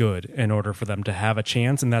this good in order for them to have a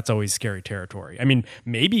chance, and that's always scary territory. I mean,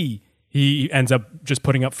 maybe he ends up just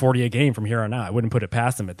putting up 40 a game from here on out. I wouldn't put it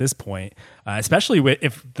past him at this point, especially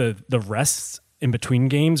if the rests in between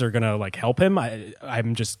games are going to help him.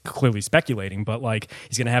 I'm just clearly speculating, but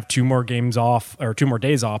he's going to have 2 more games off or 2 more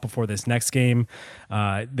days off before this next game.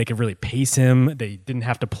 They could really pace him. They didn't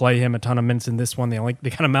have to play him a ton of minutes in this one. They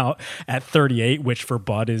got him out at 38, which for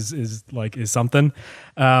Bud is something.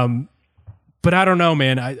 But I don't know,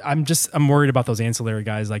 man. I'm worried about those ancillary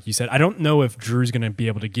guys, like you said. I don't know if Drew's going to be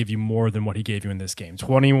able to give you more than what he gave you in this game.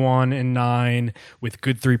 21 and 9 with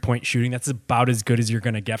good 3-point shooting. That's about as good as you're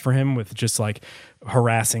going to get for him with just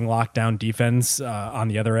harassing lockdown defense on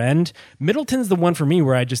the other end. Middleton's the one for me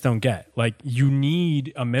where I just don't get. You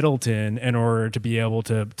need a Middleton in order to be able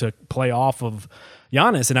to play off of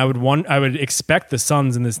Giannis, and I would expect the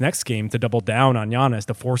Suns in this next game to double down on Giannis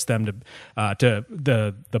to force them to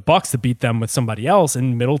the Bucks to beat them with somebody else,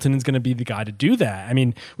 and Middleton is going to be the guy to do that. I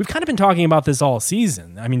mean, we've kind of been talking about this all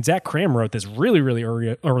season. I mean, Zach Cram wrote this really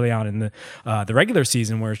early on in the regular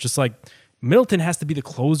season, where it's just Middleton has to be the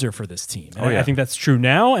closer for this team. And I think that's true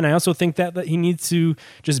now, and I also think that he needs to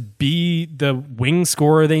just be the wing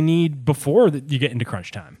scorer they need before you get into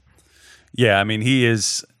crunch time. Yeah, I mean, he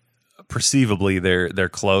is perceivably their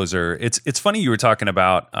closer. It's funny you were talking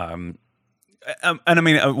about, and I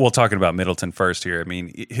mean, talking about Middleton first here. I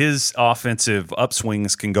mean, his offensive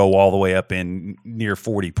upswings can go all the way up in near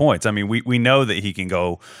 40 points. I mean, we know that he can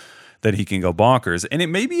go bonkers, and it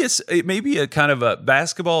may be a kind of a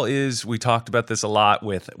basketball is. We talked about this a lot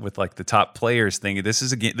with the top players thing. This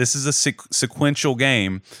is a sequential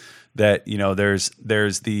game. that, you know, there's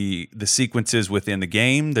the sequences within the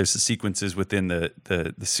game, there's the sequences within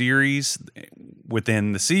the series,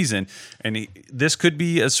 within the season, and this could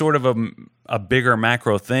be a sort of a bigger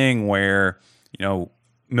macro thing where, you know,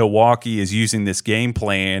 Milwaukee is using this game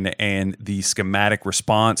plan, and the schematic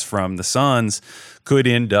response from the Suns could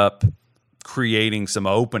end up creating some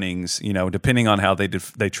openings, you know, depending on how they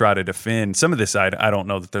try to defend. Some of this, I don't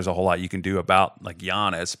know that there's a whole lot you can do about, like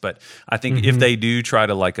Giannis, but I think if they do try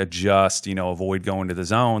to like adjust, you know, avoid going to the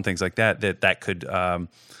zone, things like that, that could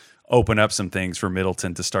open up some things for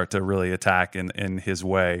Middleton to start to really attack in his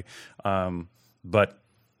way. But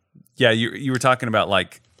yeah, you were talking about,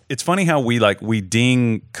 like, it's funny how we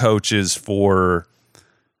ding coaches for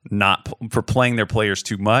playing their players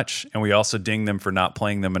too much, and we also ding them for not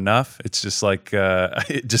playing them enough. It's just like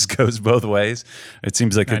it just goes both ways. It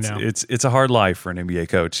seems like it's a hard life for an NBA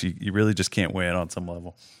coach. You really just can't win on some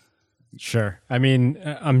level. Sure. I mean,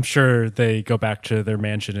 I'm sure they go back to their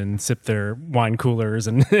mansion and sip their wine coolers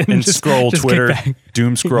and just scroll Twitter,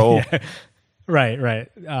 doom scroll. Yeah. Right.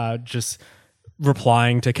 Just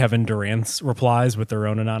replying to Kevin Durant's replies with their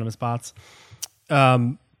own anonymous bots.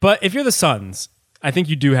 But if you're the Suns, I think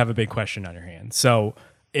you do have a big question on your hands. So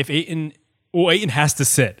if Ayton has to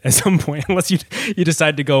sit at some point, unless you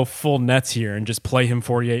decide to go full Nets here and just play him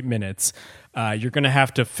 48 minutes, you're going to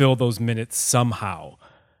have to fill those minutes somehow.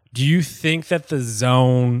 Do you think that the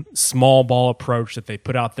zone small ball approach that they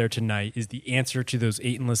put out there tonight is the answer to those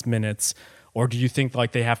Aytonless minutes? Or do you think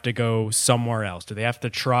like they have to go somewhere else? Do they have to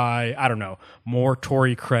try, I don't know, more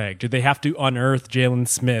Torrey Craig? Do they have to unearth Jalen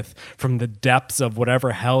Smith from the depths of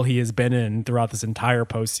whatever hell he has been in throughout this entire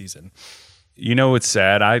postseason? You know, it's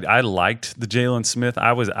sad. I liked the Jalen Smith.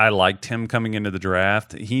 I liked him coming into the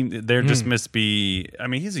draft. There just must be. I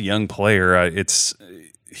mean, he's a young player.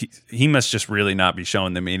 He must just really not be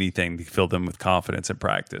showing them anything to fill them with confidence in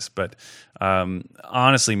practice. But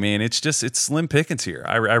honestly, man, it's slim pickings here.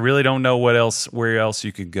 I really don't know where else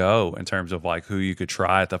you could go in terms of like who you could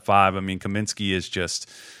try at the 5. I mean, Kaminsky is just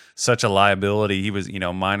such a liability. He was, you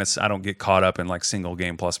know, minus. I don't get caught up in like single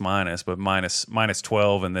game plus minus, but minus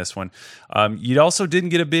 12 in this one. You also didn't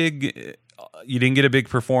get a big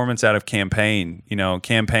performance out of Campaign. You know,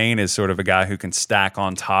 Campaign is sort of a guy who can stack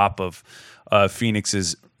on top of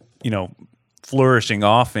Phoenix's, you know, flourishing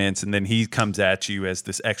offense, and then he comes at you as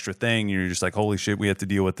this extra thing, and you're just like, holy shit, we have to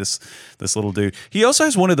deal with this little dude. He also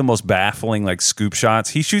has one of the most baffling like scoop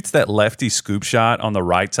shots. He shoots that lefty scoop shot on the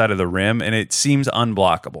right side of the rim, and it seems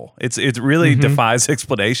unblockable. It really defies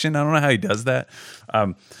explanation. I don't know how he does that,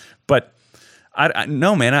 but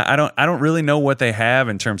no, man, I don't really know what they have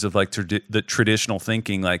in terms of like the traditional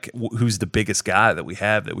thinking, like who's the biggest guy that we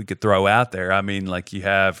have that we could throw out there. I mean, like you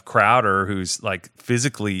have Crowder, who's like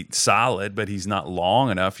physically solid, but he's not long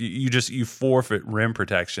enough. You forfeit rim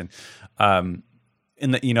protection.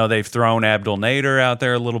 They've thrown Abdul Nader out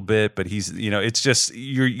there a little bit, but he's, you know, it's just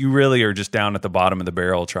you really are just down at the bottom of the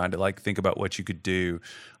barrel trying to like think about what you could do.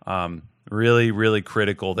 Really, really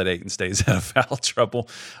critical that Ayton stays out of foul trouble.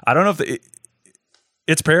 I don't know if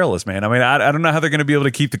it's perilous, man. I mean, I don't know how they're going to be able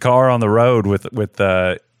to keep the car on the road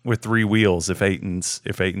with 3 wheels if Ayton's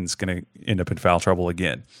going to end up in foul trouble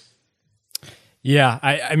again. Yeah,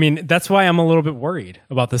 I mean, that's why I'm a little bit worried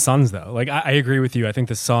about the Suns, though. Like, I agree with you. I think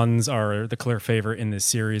the Suns are the clear favorite in this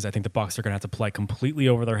series. I think the Bucks are going to have to play completely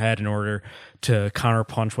over their head in order to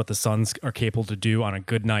counterpunch what the Suns are capable to do on a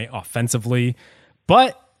good night offensively.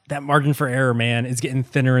 But that margin for error, man, is getting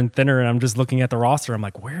thinner and thinner, and I'm just looking at the roster. I'm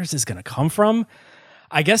like, where is this going to come from?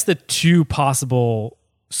 I guess the 2 possible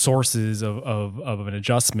sources of an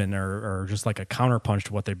adjustment or just like a counterpunch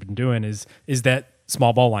to what they've been doing is that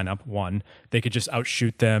small ball lineup. One, they could just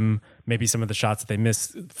outshoot them. Maybe some of the shots that they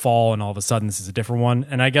miss fall, and all of a sudden this is a different one.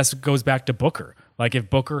 And I guess it goes back to Booker. Like if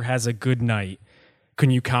Booker has a good night,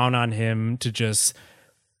 can you count on him to just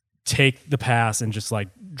take the pass and just like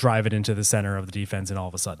drive it into the center of the defense, and all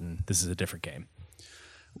of a sudden this is a different game?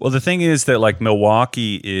 Well, the thing is that like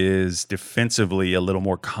Milwaukee is defensively a little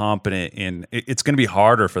more competent, and it's going to be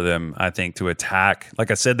harder for them, I think, to attack.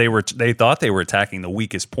 Like I said, they thought they were attacking the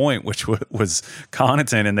weakest point, which was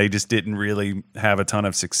Connaughton, and they just didn't really have a ton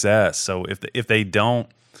of success. So if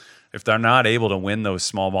they're not able to win those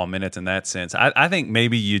small ball minutes in that sense, I think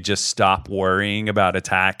maybe you just stop worrying about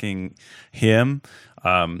attacking him.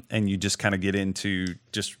 And you just kind of get into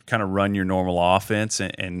just kind of run your normal offense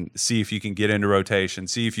and see if you can get into rotation,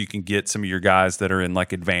 see if you can get some of your guys that are in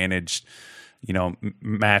like advantaged,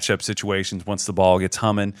 matchup situations once the ball gets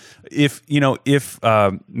humming. If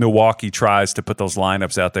Milwaukee tries to put those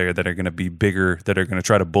lineups out there that are going to be bigger, that are going to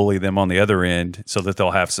try to bully them on the other end so that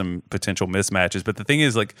they'll have some potential mismatches. But the thing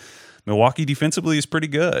is, like, Milwaukee defensively is pretty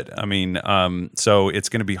good. I mean, so it's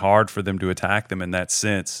going to be hard for them to attack them in that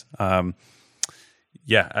sense.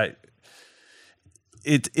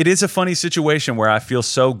 It is a funny situation where I feel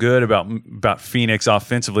so good about Phoenix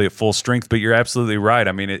offensively at full strength, but you're absolutely right.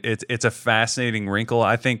 I mean, it's a fascinating wrinkle.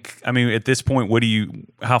 I think. I mean, at this point,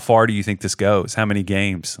 how far do you think this goes? How many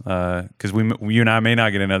games? Because you and I may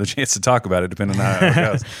not get another chance to talk about it, depending on how it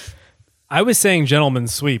goes. I was saying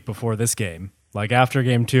gentleman's sweep before this game. Like after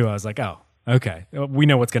game 2, I was like, oh, okay, we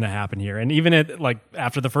know what's going to happen here. And even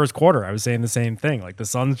after the first quarter, I was saying the same thing. Like the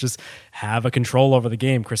Suns just have a control over the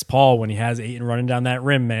game. Chris Paul, when he has Ayton running down that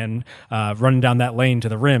rim, running down that lane to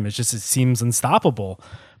the rim, it seems unstoppable.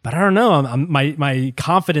 But I don't know. My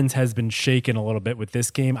confidence has been shaken a little bit with this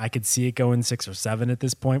game. I could see it going 6 or 7 at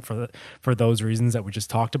this point for those reasons that we just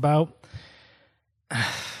talked about.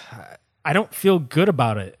 I don't feel good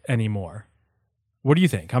about it anymore. What do you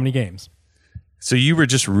think? How many games? So you were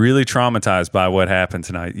just really traumatized by what happened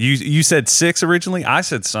tonight. You said 6 originally. I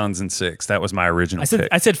said Suns and 6. That was my original pick.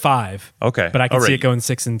 I said 5. Okay, but I can see it going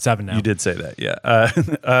 6 and 7 now. You did say that,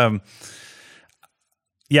 yeah.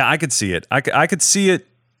 Yeah, I could see it. I could see it.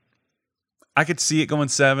 I could see it going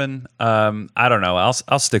 7. I don't know.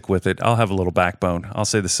 I'll stick with it. I'll have a little backbone. I'll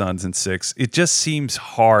say the Suns in 6. It just seems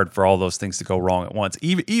hard for all those things to go wrong at once.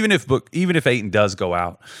 Even if Ayton does go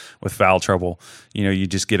out with foul trouble, you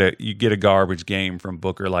just get a garbage game from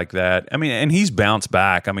Booker like that. I mean, and he's bounced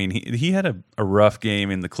back. I mean, he had a rough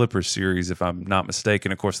game in the Clippers series, if I'm not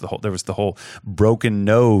mistaken. Of course, there was the whole broken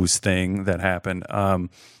nose thing that happened.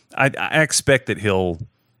 I expect that he'll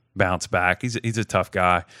bounce back. He's a tough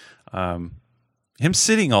guy. Him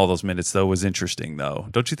sitting all those minutes, though, was interesting, though.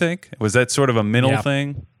 Don't you think? Was that sort of a mental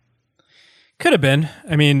thing? Could have been.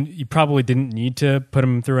 I mean, you probably didn't need to put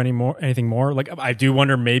him through anything more. Like, I do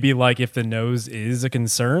wonder maybe, like, if the nose is a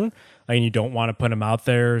concern, like, you don't want to put him out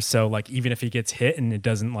there. So, like, even if he gets hit and it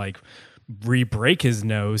doesn't, like, re-break his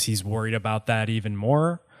nose, he's worried about that even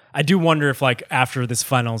more. I do wonder if, like, after this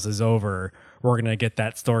finals is over, we're going to get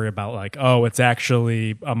that story about, like, oh, it's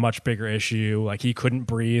actually a much bigger issue. Like, he couldn't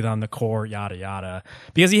breathe on the court, yada, yada.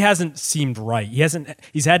 Because he hasn't seemed right.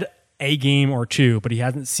 He's had a game or 2, but he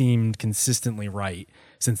hasn't seemed consistently right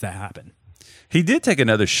since that happened. He did take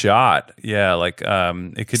another shot. Yeah, like,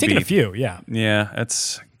 it could be. Taken a few, yeah. Yeah,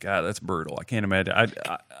 that's brutal. I can't imagine.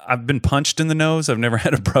 I've been punched in the nose. I've never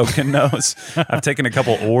had a broken nose. I've taken a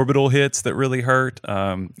couple orbital hits that really hurt.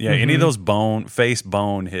 Any of those face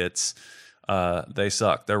bone hits, they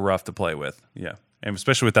suck. They're rough to play with. Yeah, and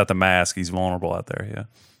especially without the mask, he's vulnerable out there. Yeah,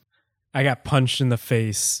 I got punched in the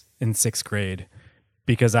face in 6th grade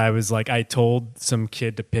because I was like, I told some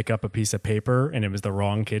kid to pick up a piece of paper and it was the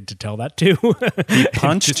wrong kid to tell that to. He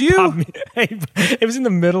punched you? It was in the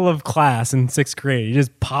middle of class in 6th grade. He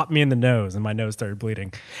just popped me in the nose and my nose started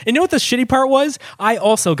bleeding. And you know what the shitty part was? I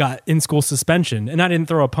also got in-school suspension and I didn't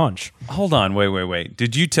throw a punch. Hold on, wait.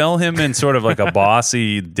 Did you tell him in sort of like a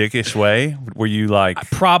bossy, dickish way? Were you like...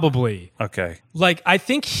 Probably. Okay. Like, I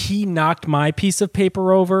think he knocked my piece of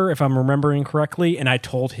paper over, if I'm remembering correctly, and I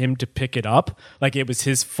told him to pick it up. Like, it was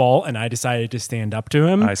his fault, and I decided to stand up to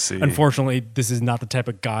him. I see. Unfortunately, this is not the type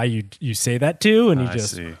of guy you say that to, and he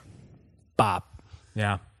just see. Bop.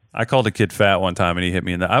 Yeah. I called a kid fat one time, and he hit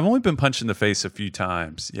me in the... I've only been punched in the face a few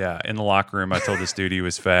times. Yeah, in the locker room, I told this dude he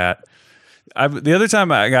was fat. The other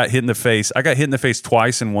time I got hit in the face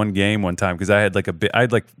twice in one game one time because I had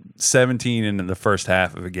like 17 in the first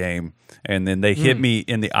half of a game, and then they hit me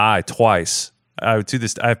in the eye twice. I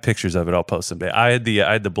have pictures of it. I'll post someday. I had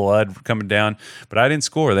the blood coming down, but I didn't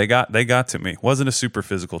score. They got to me. Wasn't a super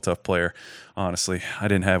physical tough player, honestly. I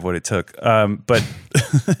didn't have what it took. But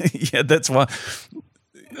yeah, that's why.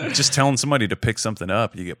 Just telling somebody to pick something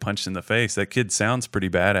up, you get punched in the face. That kid sounds pretty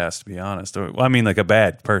badass, to be honest. Well, I mean, like a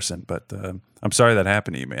bad person, but I'm sorry that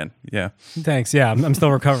happened to you, man. Yeah. Thanks. Yeah, I'm still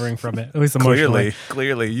recovering from it, at least emotionally.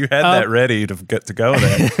 Clearly, you had that ready to get to go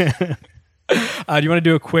there. Do you want to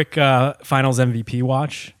do a quick Finals MVP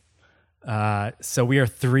watch? So we are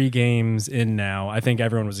 3 games in now. I think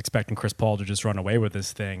everyone was expecting Chris Paul to just run away with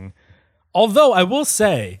this thing. Although I will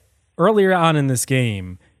say, earlier on in this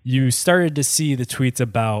game, you started to see the tweets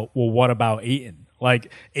about, well, what about Ayton?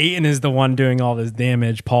 Like Ayton is the one doing all this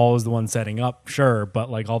damage. Paul is the one setting up, sure,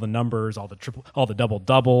 but like all the numbers, all the double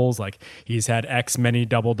doubles, like he's had X many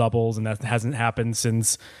double doubles, and that hasn't happened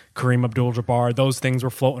since Kareem Abdul-Jabbar. Those things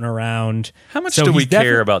were floating around. How much do we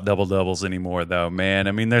care about double doubles anymore, though, man?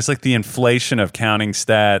 I mean, there's like the inflation of counting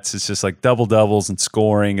stats. It's just like double doubles and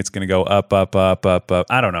scoring. It's going to go up, up, up, up, up.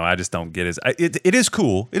 I don't know. I just don't get it is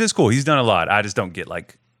cool. It is cool. He's done a lot. I just don't get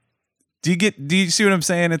like. Do you see what I'm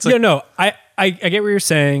saying? It's like, yeah, no, I get what you're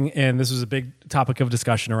saying, and this was a big topic of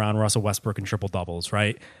discussion around Russell Westbrook and triple doubles,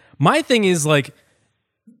 right? My thing is like,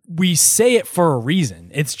 we say it for a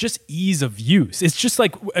reason. It's just ease of use. It's just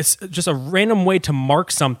like just a random way to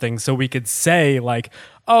mark something, so we could say like,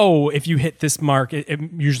 oh, if you hit this mark, it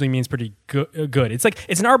usually means pretty good. It's like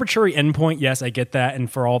it's an arbitrary endpoint. Yes, I get that,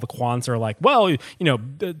 and for all the quants are like, well,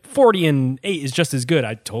 40 and 8 is just as good.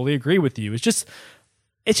 I totally agree with you. It's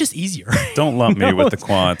just easier. Don't lump me with the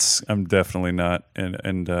quants. I'm definitely not.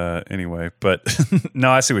 And anyway, but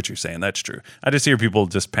no, I see what you're saying. That's true. I just hear people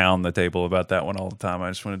just pound the table about that one all the time.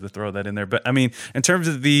 I just wanted to throw that in there. But I mean, in terms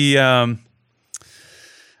of the,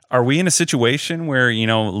 are we in a situation where,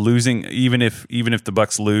 losing, even if the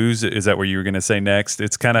Bucks lose, is that what you were going to say next?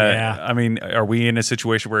 It's kind of, yeah. I mean, are we in a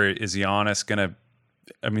situation where is Giannis going to,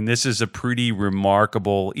 I mean, this is a pretty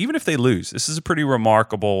remarkable, even if they lose, this is a pretty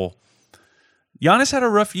remarkable. Giannis had a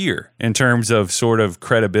rough year in terms of sort of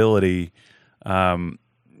credibility. We kind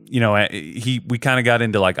of got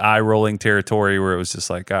into like eye-rolling territory where it was just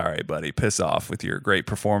like, all right, buddy, piss off with your great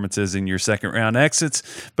performances in your second-round exits.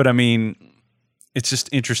 But, I mean, it's just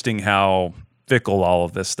interesting how fickle all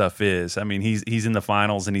of this stuff is. I mean, he's in the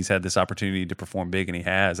finals and he's had this opportunity to perform big, and he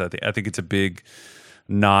has. I think it's a big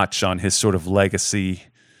notch on his sort of legacy.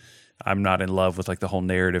 I'm not in love with like the whole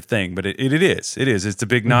narrative thing, but it is. It's a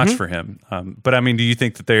big notch for him. But I mean, do you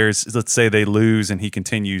think that let's say they lose and he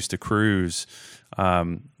continues to cruise?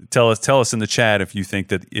 Tell us in the chat if you think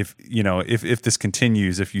that if this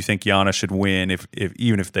continues, if you think Giannis should win, if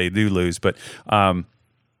even if they do lose. But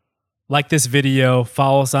like this video,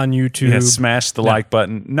 follow us on YouTube. Yeah, smash the like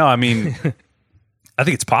button. No, I mean, I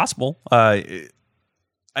think it's possible.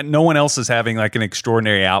 No one else is having like an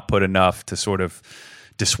extraordinary output enough to sort of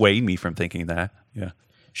dissuade me from thinking that. Yeah,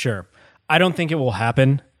 sure. I don't think it will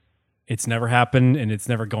happen. It's never happened, and it's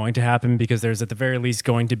never going to happen, because there's at the very least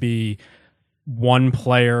going to be one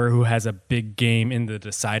player who has a big game in the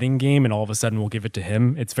deciding game, and all of a sudden we'll give it to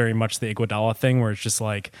him. It's very much the Iguodala thing, where it's just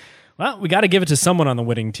like, well, we got to give it to someone on the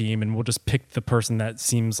winning team, and we'll just pick the person that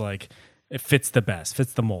seems like it fits the best,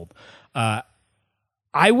 fits the mold.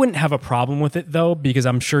 I wouldn't have a problem with it, though, because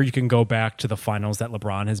I'm sure you can go back to the finals that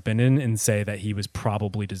LeBron has been in and say that he was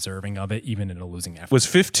probably deserving of it, even in a losing effort. Was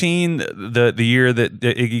 15 the year that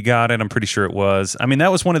Iggy got it? I'm pretty sure it was. I mean,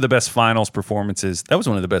 that was one of the best finals performances. That was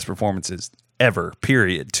one of the best performances ever,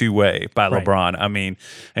 period, two-way by LeBron. I mean,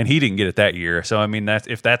 and he didn't get it that year. So, I mean,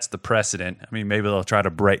 if that's the precedent, I mean, maybe they'll try to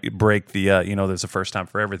break the, there's a first time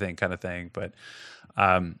for everything kind of thing. But,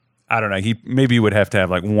 I don't know. He maybe would have to have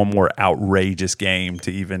like one more outrageous game to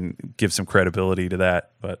even give some credibility to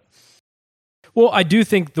that. But well, I do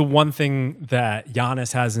think the one thing that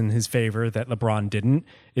Giannis has in his favor that LeBron didn't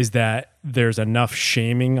is that there's enough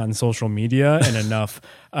shaming on social media and enough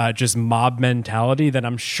just mob mentality that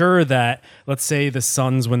I'm sure that, let's say the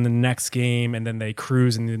Suns win the next game and then they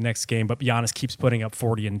cruise in the next game, but Giannis keeps putting up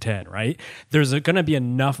 40 and 10, right? There's going to be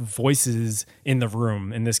enough voices in the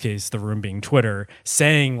room, in this case, the room being Twitter,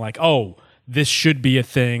 saying like, oh, this should be a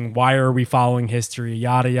thing. Why are we following history?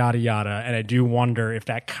 Yada, yada, yada. And I do wonder if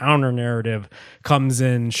that counter narrative comes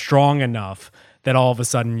in strong enough that all of a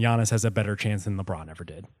sudden Giannis has a better chance than LeBron ever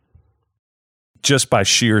did. Just by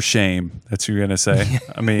sheer shame, that's what you're going to say.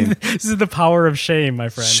 I mean, this is the power of shame, my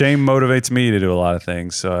friend. Shame motivates me to do a lot of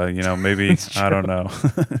things. So, maybe, I don't know.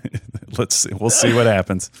 Let's see. We'll see what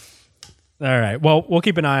happens. All right. Well, we'll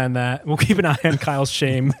keep an eye on that. We'll keep an eye on Kyle's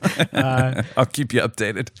shame. I'll keep you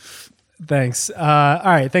updated. Thanks. All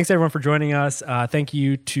right. Thanks, everyone, for joining us. Thank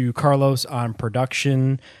you to Carlos on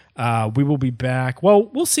production. We will be back. Well,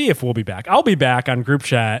 we'll see if we'll be back. I'll be back on group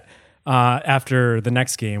chat after the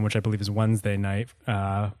next game, which I believe is Wednesday night.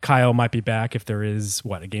 Kyle might be back if there is,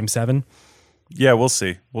 a Game 7? Yeah, we'll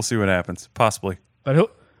see. We'll see what happens. Possibly. But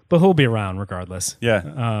he'll be around regardless.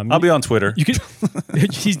 Yeah. I'll be on Twitter. You could.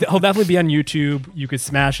 He'll definitely be on YouTube. You could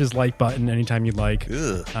smash his like button anytime you'd like.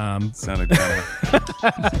 Sounded kind of.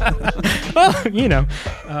 Well,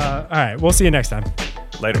 all right. We'll see you next time.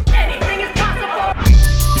 Later.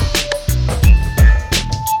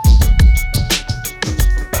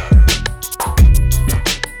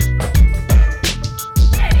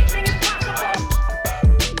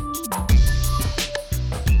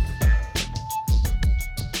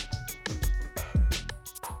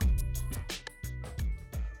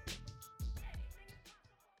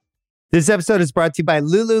 This episode is brought to you by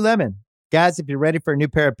Lululemon. Guys, if you're ready for a new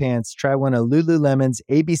pair of pants, try one of Lululemon's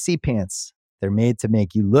ABC pants. They're made to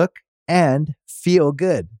make you look and feel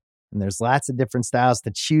good. And there's lots of different styles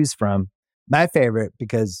to choose from. My favorite,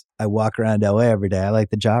 because I walk around LA every day, I like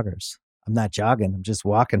the joggers. I'm not jogging, I'm just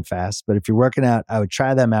walking fast. But if you're working out, I would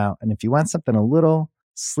try them out. And if you want something a little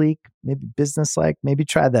sleek, maybe business-like, maybe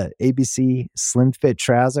try the ABC Slim Fit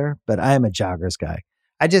trouser. But I am a joggers guy.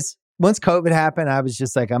 Once COVID happened, I was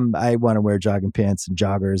just like, I want to wear jogging pants and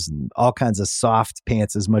joggers and all kinds of soft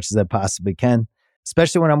pants as much as I possibly can,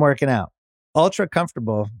 especially when I'm working out. Ultra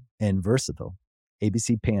comfortable and versatile.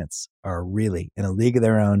 ABC pants are really in a league of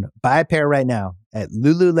their own. Buy a pair right now at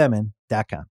lululemon.com.